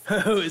is?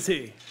 Who is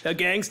he? A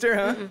gangster,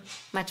 huh?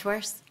 Much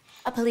worse.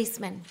 A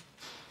policeman.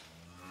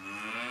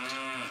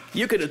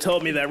 You could have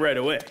told me that right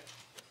away.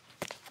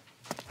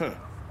 Huh.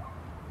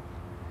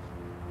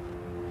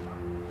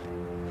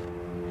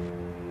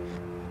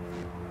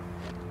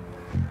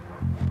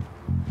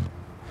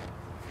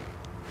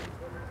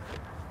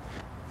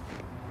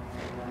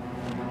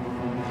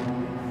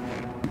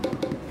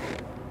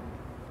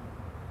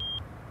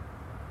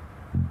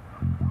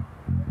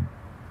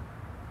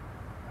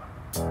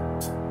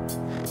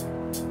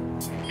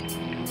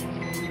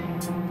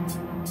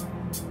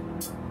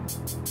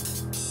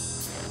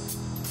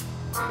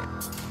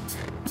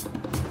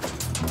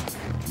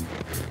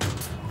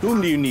 Whom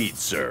do you need,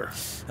 sir?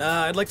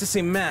 I'd like to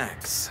see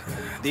Max,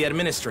 the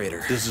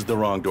administrator. This is the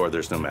wrong door.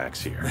 There's no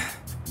Max here.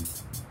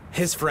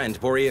 His friend,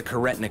 Boria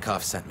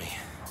Karetnikov, sent me.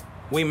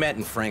 We met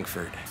in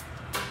Frankfurt.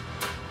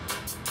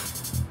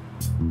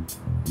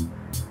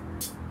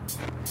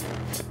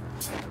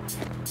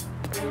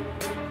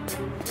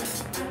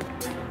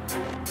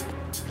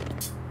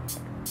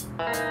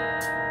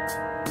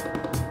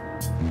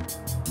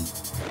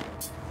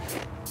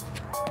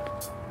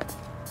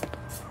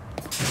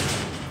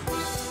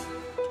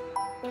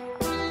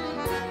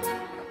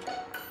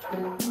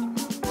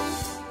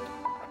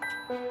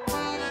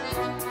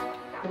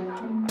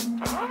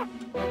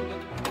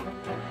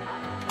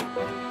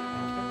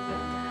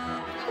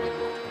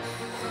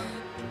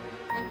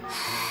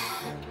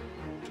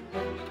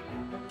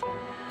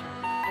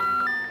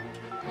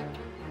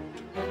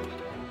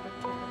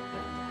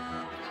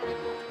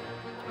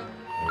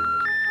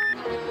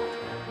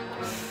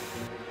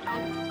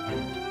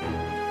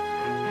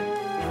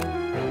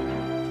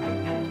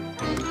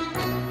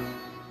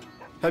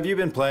 Have you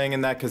been playing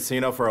in that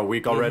casino for a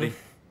week already?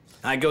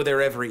 I go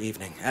there every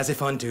evening, as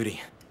if on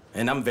duty.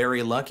 And I'm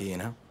very lucky, you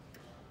know?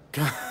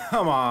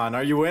 Come on,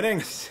 are you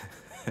winning?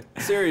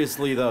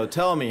 Seriously, though,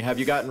 tell me, have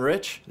you gotten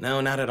rich? No,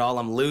 not at all.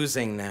 I'm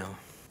losing now.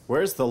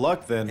 Where's the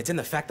luck, then? It's in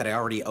the fact that I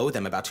already owe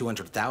them about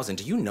 200,000.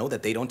 Do you know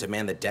that they don't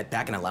demand the debt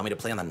back and allow me to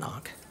play on the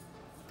knock?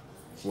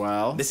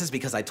 Well? This is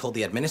because I told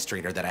the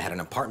administrator that I had an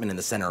apartment in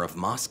the center of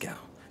Moscow,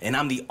 and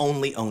I'm the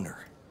only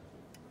owner.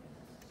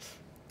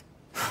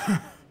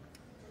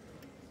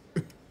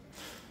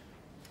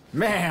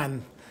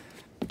 Man!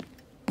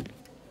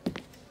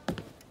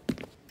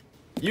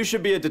 You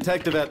should be a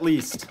detective at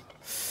least,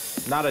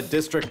 not a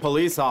district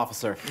police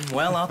officer.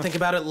 Well, I'll think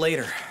about it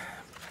later.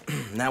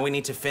 Now we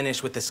need to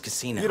finish with this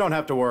casino. You don't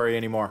have to worry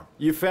anymore.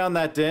 You found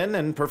that den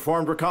and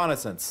performed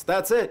reconnaissance.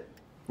 That's it.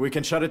 We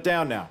can shut it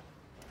down now.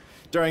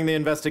 During the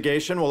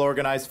investigation, we'll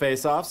organize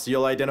face-offs.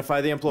 You'll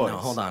identify the employees. No,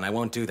 hold on. I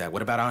won't do that.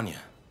 What about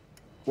Anya?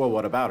 Well,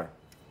 what about her?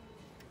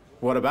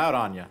 What about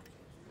Anya?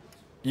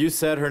 You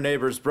said her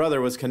neighbor's brother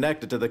was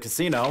connected to the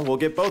casino. We'll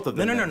get both of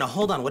them. No,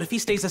 hold on. What if he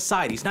stays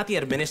aside? He's not the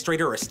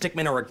administrator or a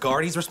stickman or a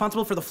guard. He's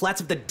responsible for the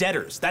flats of the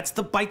debtors. That's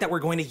the bite that we're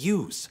going to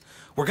use.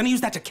 We're going to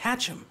use that to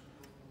catch him.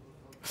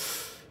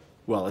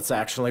 Well, it's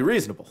actually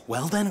reasonable.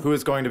 Well, then... Who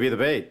is going to be the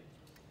bait?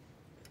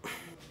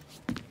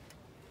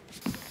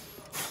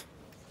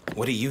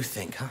 What do you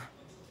think, huh?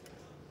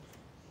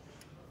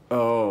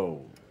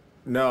 Oh,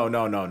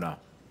 no.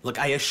 Look,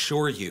 I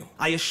assure you,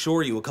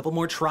 a couple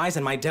more tries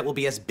and my debt will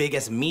be as big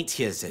as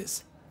Mitya's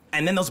is.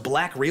 And then those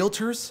black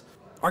realtors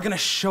are gonna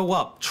show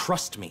up,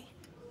 trust me.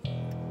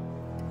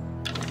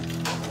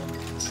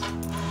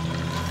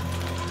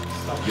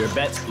 Your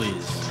bets,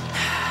 please.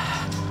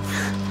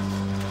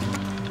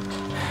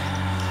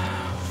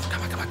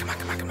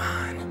 Come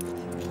on.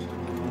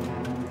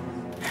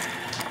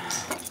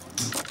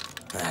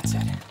 That's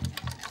it.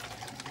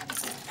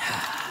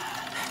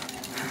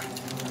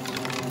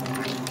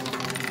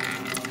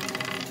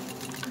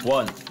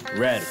 One,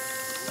 red.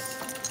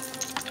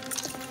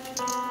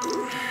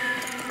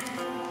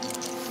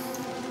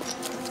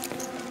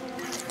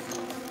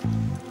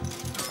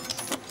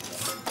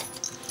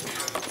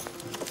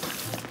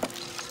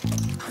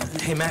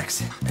 Hey, Max,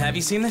 have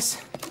you seen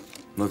this?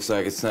 Looks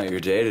like it's not your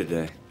day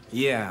today.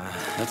 Yeah.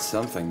 That's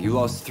something. You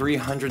lost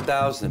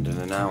 300,000 in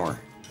an hour.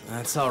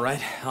 That's all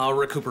right. I'll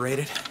recuperate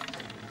it.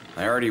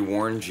 I already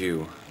warned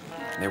you.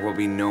 There will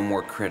be no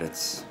more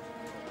credits.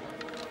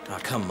 Oh,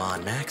 come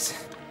on, Max.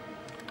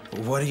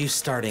 What are you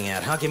starting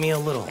at, huh? Give me a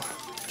little.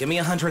 Give me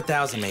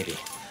 100,000, maybe.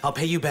 I'll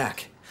pay you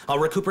back. I'll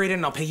recuperate it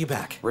and I'll pay you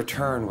back.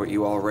 Return what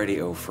you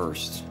already owe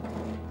first.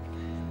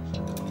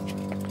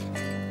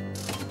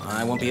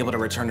 I won't be able to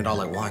return it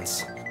all at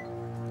once.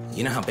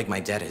 You know how big my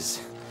debt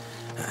is.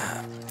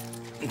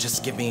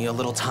 Just give me a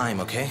little time,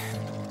 okay?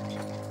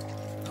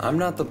 I'm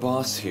not the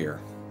boss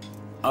here.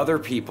 Other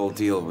people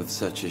deal with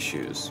such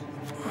issues.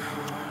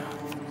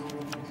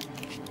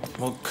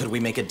 Well, could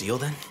we make a deal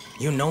then?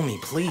 You know me,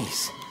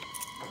 please.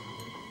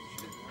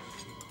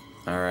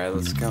 All right,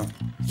 let's go.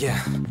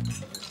 Yeah.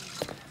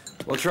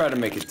 We'll try to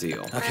make a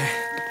deal. Okay.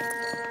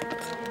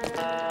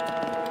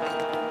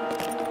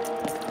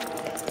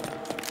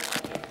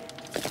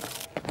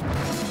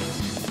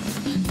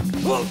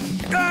 Whoa!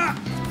 Ah!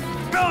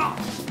 Ah!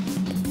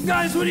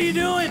 Guys, what are you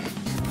doing?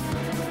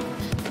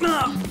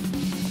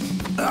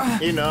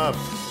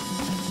 Enough.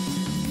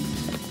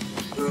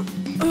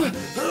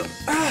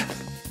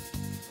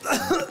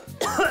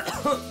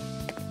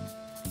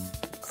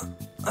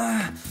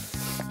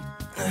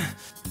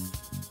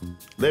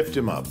 Lift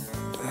him up.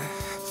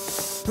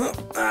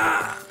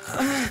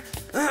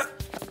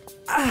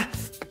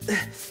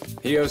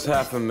 He owes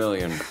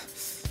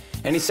 $500,000.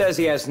 And he says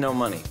he has no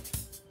money.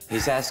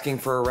 He's asking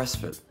for a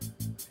respite.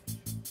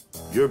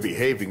 You're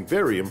behaving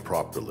very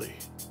improperly.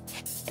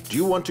 Do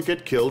you want to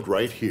get killed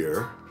right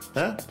here?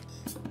 Huh?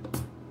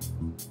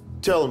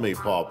 Tell me,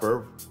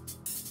 Pauper,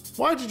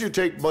 why did you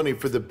take money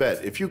for the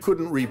bet if you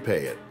couldn't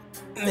repay it?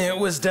 It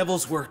was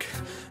devil's work.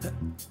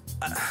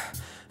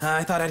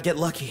 I thought I'd get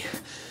lucky.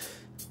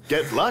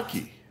 Get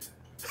lucky.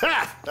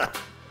 Ha!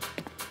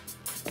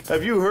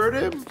 Have you heard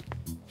him?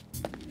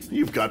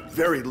 You've got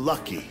very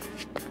lucky.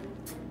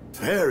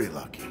 Very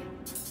lucky.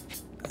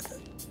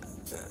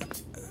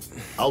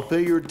 I'll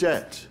pay your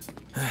debt.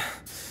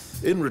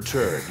 In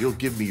return, you'll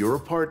give me your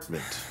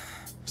apartment.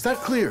 Is that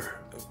clear?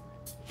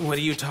 What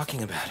are you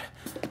talking about?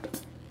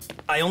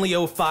 I only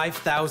owe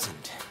 5,000.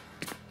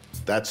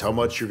 That's how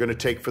much you're gonna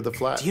take for the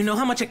flat? Do you know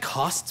how much it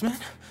costs, man?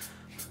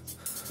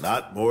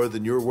 Not more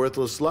than your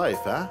worthless life,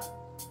 huh?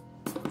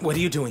 What are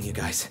you doing, you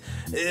guys?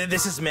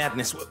 This is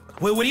madness.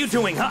 What are you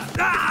doing, huh?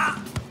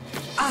 Ah!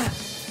 Ah!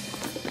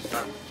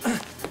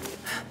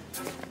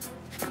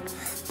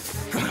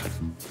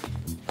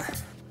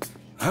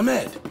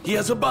 Ahmed, he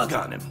has a bug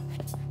on him.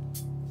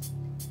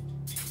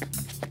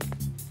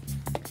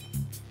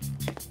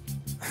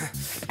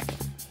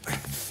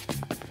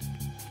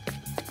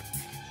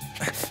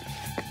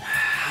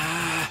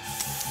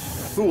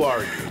 Who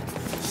are you?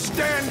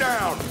 Stand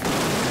down!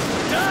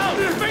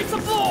 Down! Face the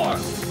floor!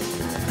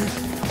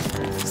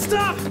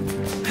 Stop!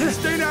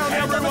 Stay down,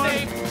 Hands everyone! on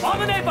the nape! On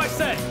the nape, I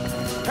said!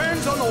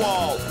 Hands on the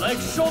wall!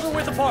 Legs shoulder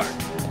width apart!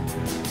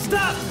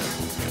 Stop!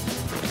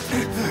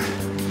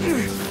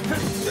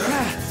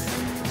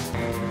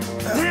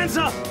 Hands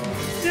up!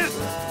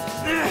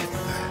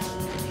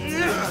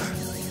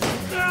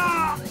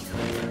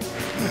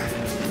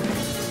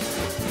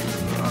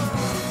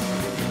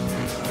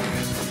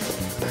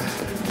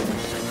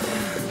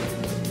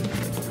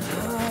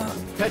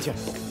 Petya!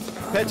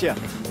 Petya!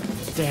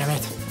 Damn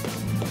it.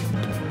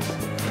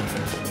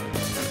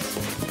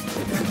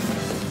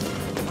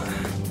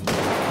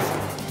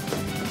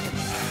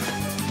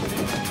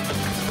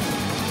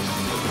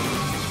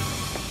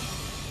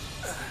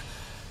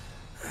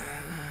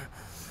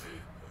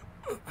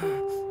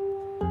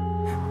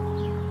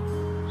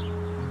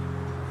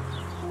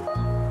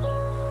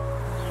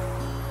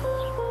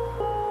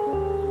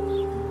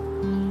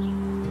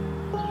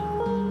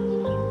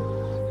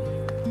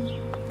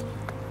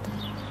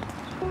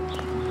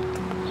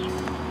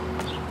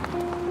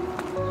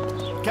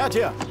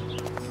 Katya!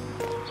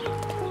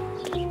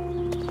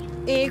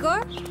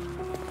 Igor?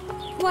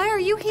 Why are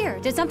you here?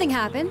 Did something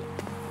happen?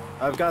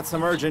 I've got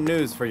some urgent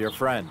news for your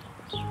friend.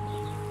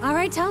 All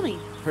right, tell me.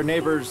 Her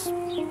neighbor's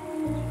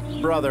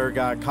brother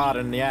got caught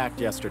in the act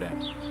yesterday.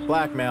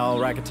 Blackmail,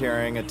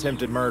 racketeering,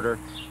 attempted murder.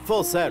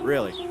 Full set,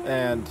 really.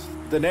 And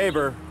the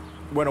neighbor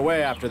went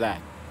away after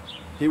that.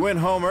 He went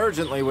home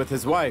urgently with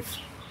his wife.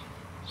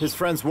 His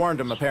friends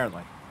warned him,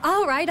 apparently.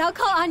 All right, I'll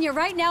call Anya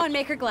right now and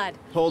make her glad.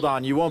 Hold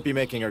on, you won't be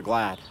making her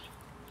glad.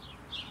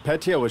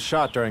 Petya was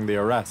shot during the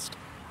arrest.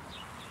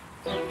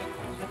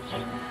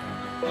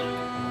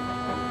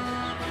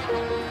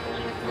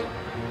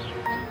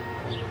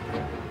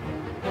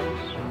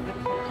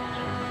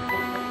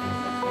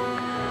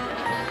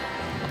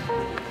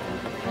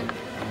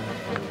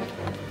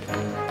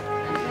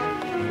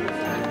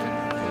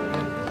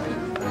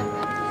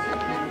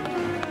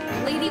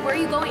 Lady, where are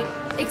you going?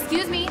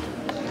 Excuse me.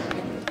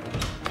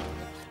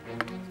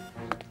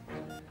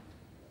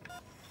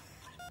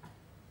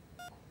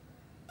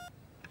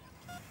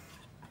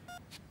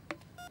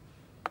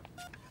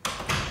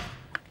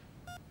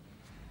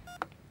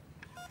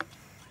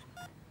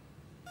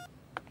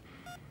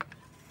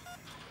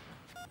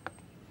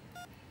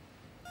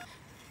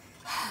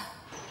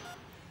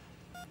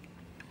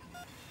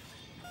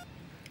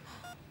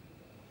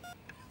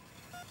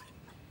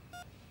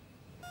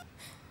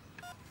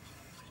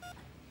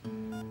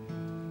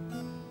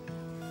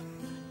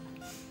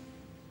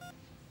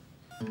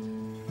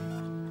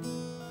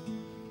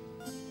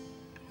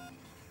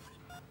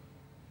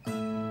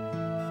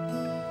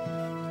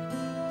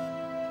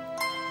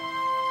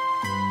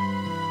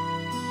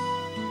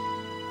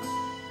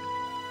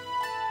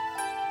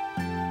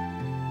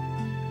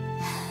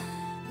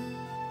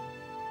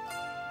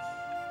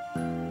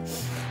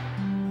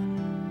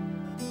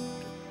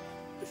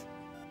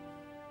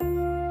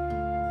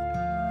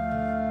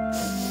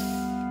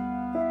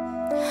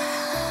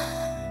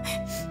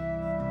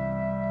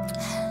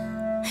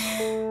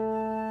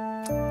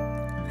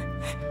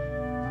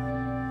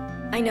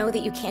 I know that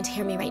you can't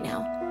hear me right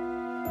now.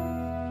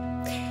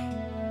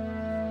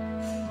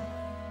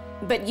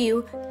 But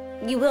you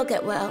will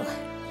get well.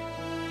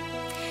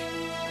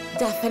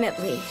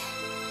 Definitely.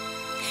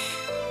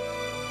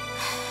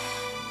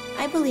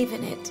 I believe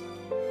in it.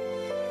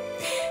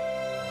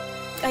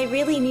 I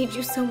really need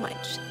you so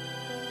much.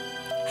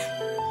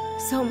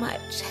 So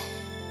much.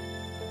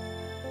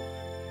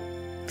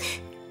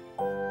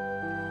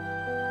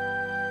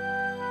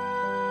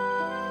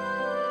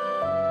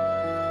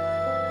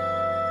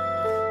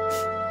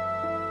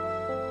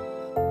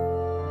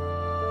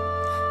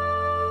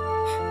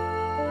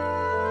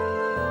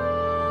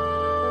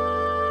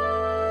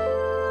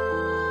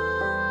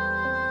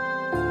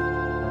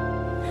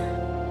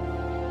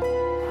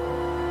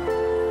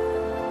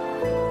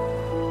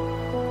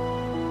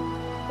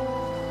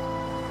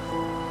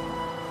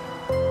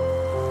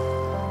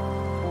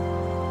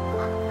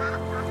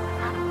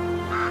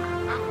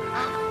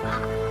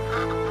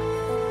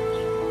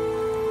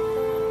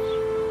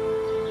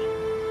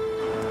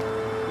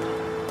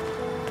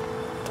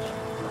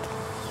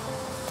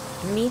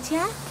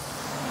 Mitya?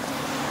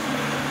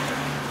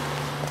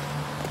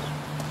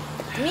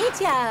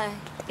 Mitya,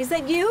 is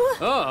that you?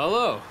 Oh,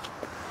 hello.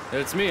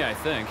 It's me, I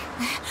think.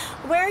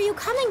 Where are you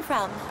coming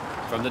from?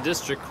 From the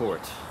district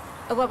court.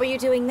 What were you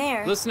doing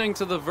there? Listening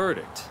to the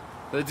verdict.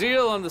 The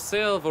deal on the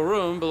sale of a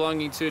room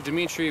belonging to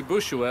Dmitry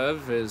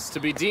Bushuev is to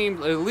be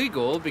deemed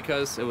illegal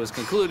because it was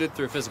concluded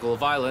through physical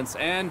violence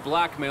and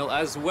blackmail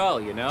as well,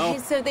 you know?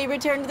 So they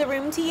returned the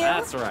room to you?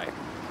 That's right.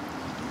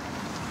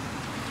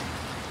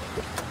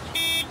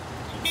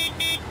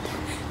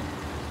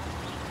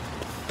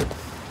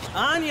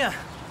 Anya!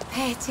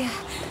 Petya.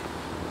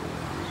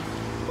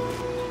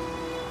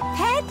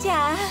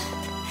 Petya!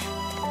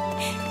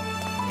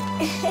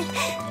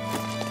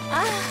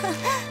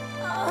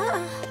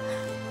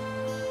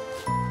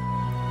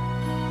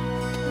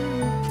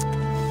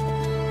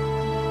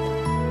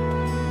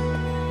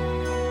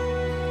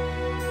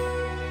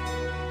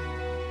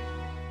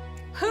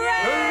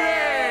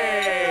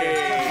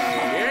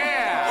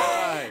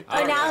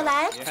 We're now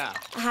left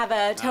have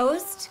a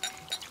toast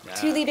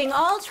to leaving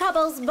all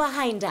troubles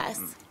behind us.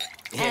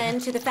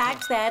 And to the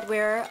fact that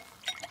we're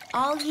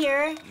all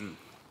here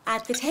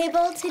at the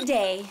table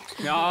today.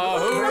 Oh,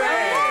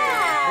 hooray!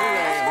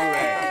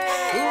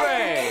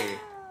 Hooray!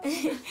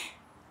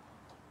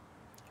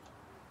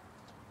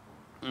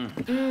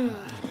 Hooray!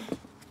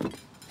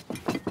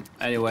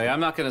 Anyway, I'm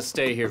not gonna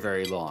stay here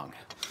very long.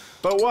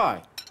 But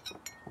why?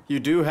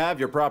 You do have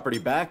your property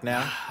back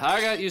now.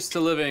 I got used to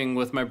living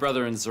with my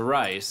brother in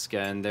Zaraisk,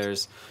 and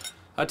there's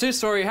a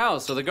 2-story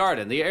house with a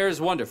garden. The air is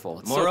wonderful.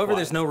 It's Moreover, so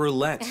there's no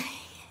roulette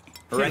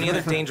or any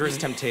other dangerous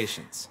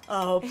temptations.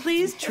 Oh,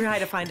 please try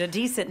to find a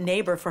decent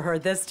neighbor for her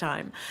this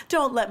time.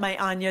 Don't let my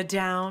Anya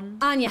down.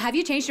 Anya, have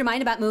you changed your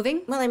mind about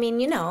moving? Well, I mean,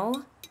 you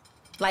know,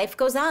 life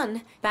goes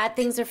on. Bad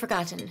things are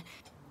forgotten.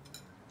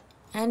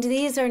 And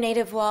these are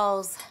native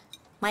walls.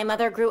 My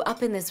mother grew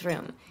up in this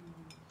room.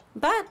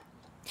 But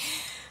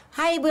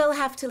I will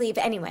have to leave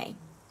anyway.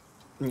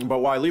 But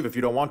why leave if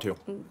you don't want to?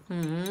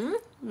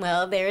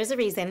 Well, there is a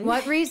reason.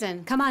 What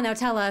reason? Come on now,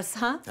 tell us,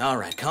 huh? All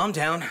right, calm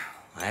down.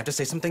 I have to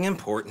say something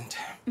important.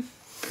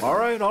 All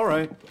right, all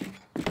right.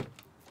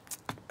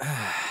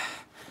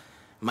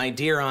 My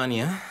dear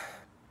Anya,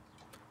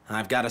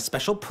 I've got a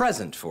special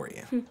present for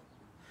you.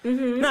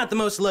 Not the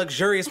most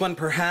luxurious one,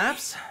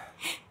 perhaps,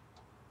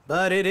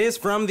 but it is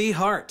from the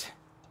heart.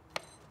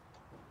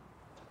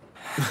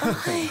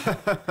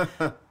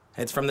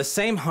 It's from the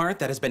same heart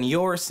that has been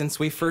yours since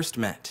we first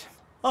met.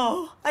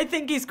 Oh, I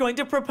think he's going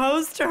to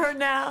propose to her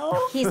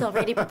now. He's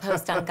already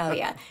proposed,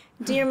 Angalia.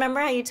 Do you remember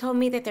how you told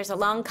me that there's a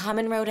long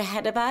common road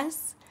ahead of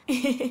us?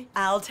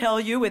 I'll tell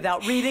you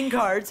without reading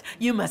cards,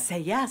 you must say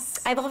yes.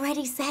 I've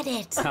already said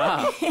it.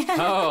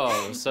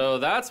 Oh, so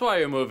that's why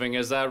you're moving,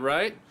 is that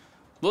right?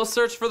 We'll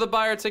search for the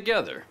buyer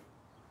together.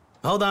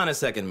 Hold on a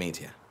second,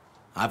 Mitya.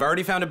 I've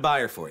already found a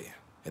buyer for you.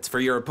 It's for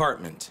your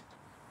apartment.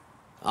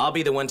 I'll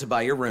be the one to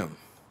buy your room.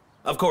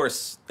 Of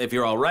course, if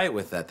you're all right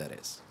with that, that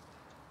is.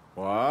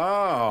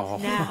 Wow.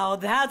 Now,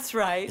 that's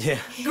right. Yeah.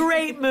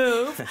 Great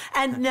move.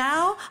 And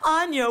now,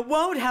 Anya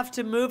won't have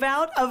to move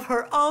out of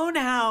her own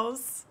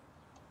house.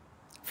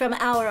 From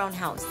our own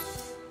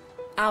house.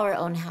 Our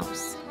own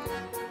house.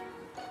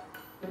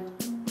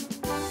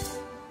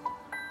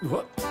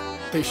 What?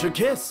 They should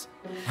kiss.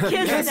 Kiss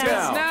now. Kiss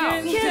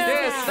now! Kiss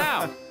Kiss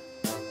now. now!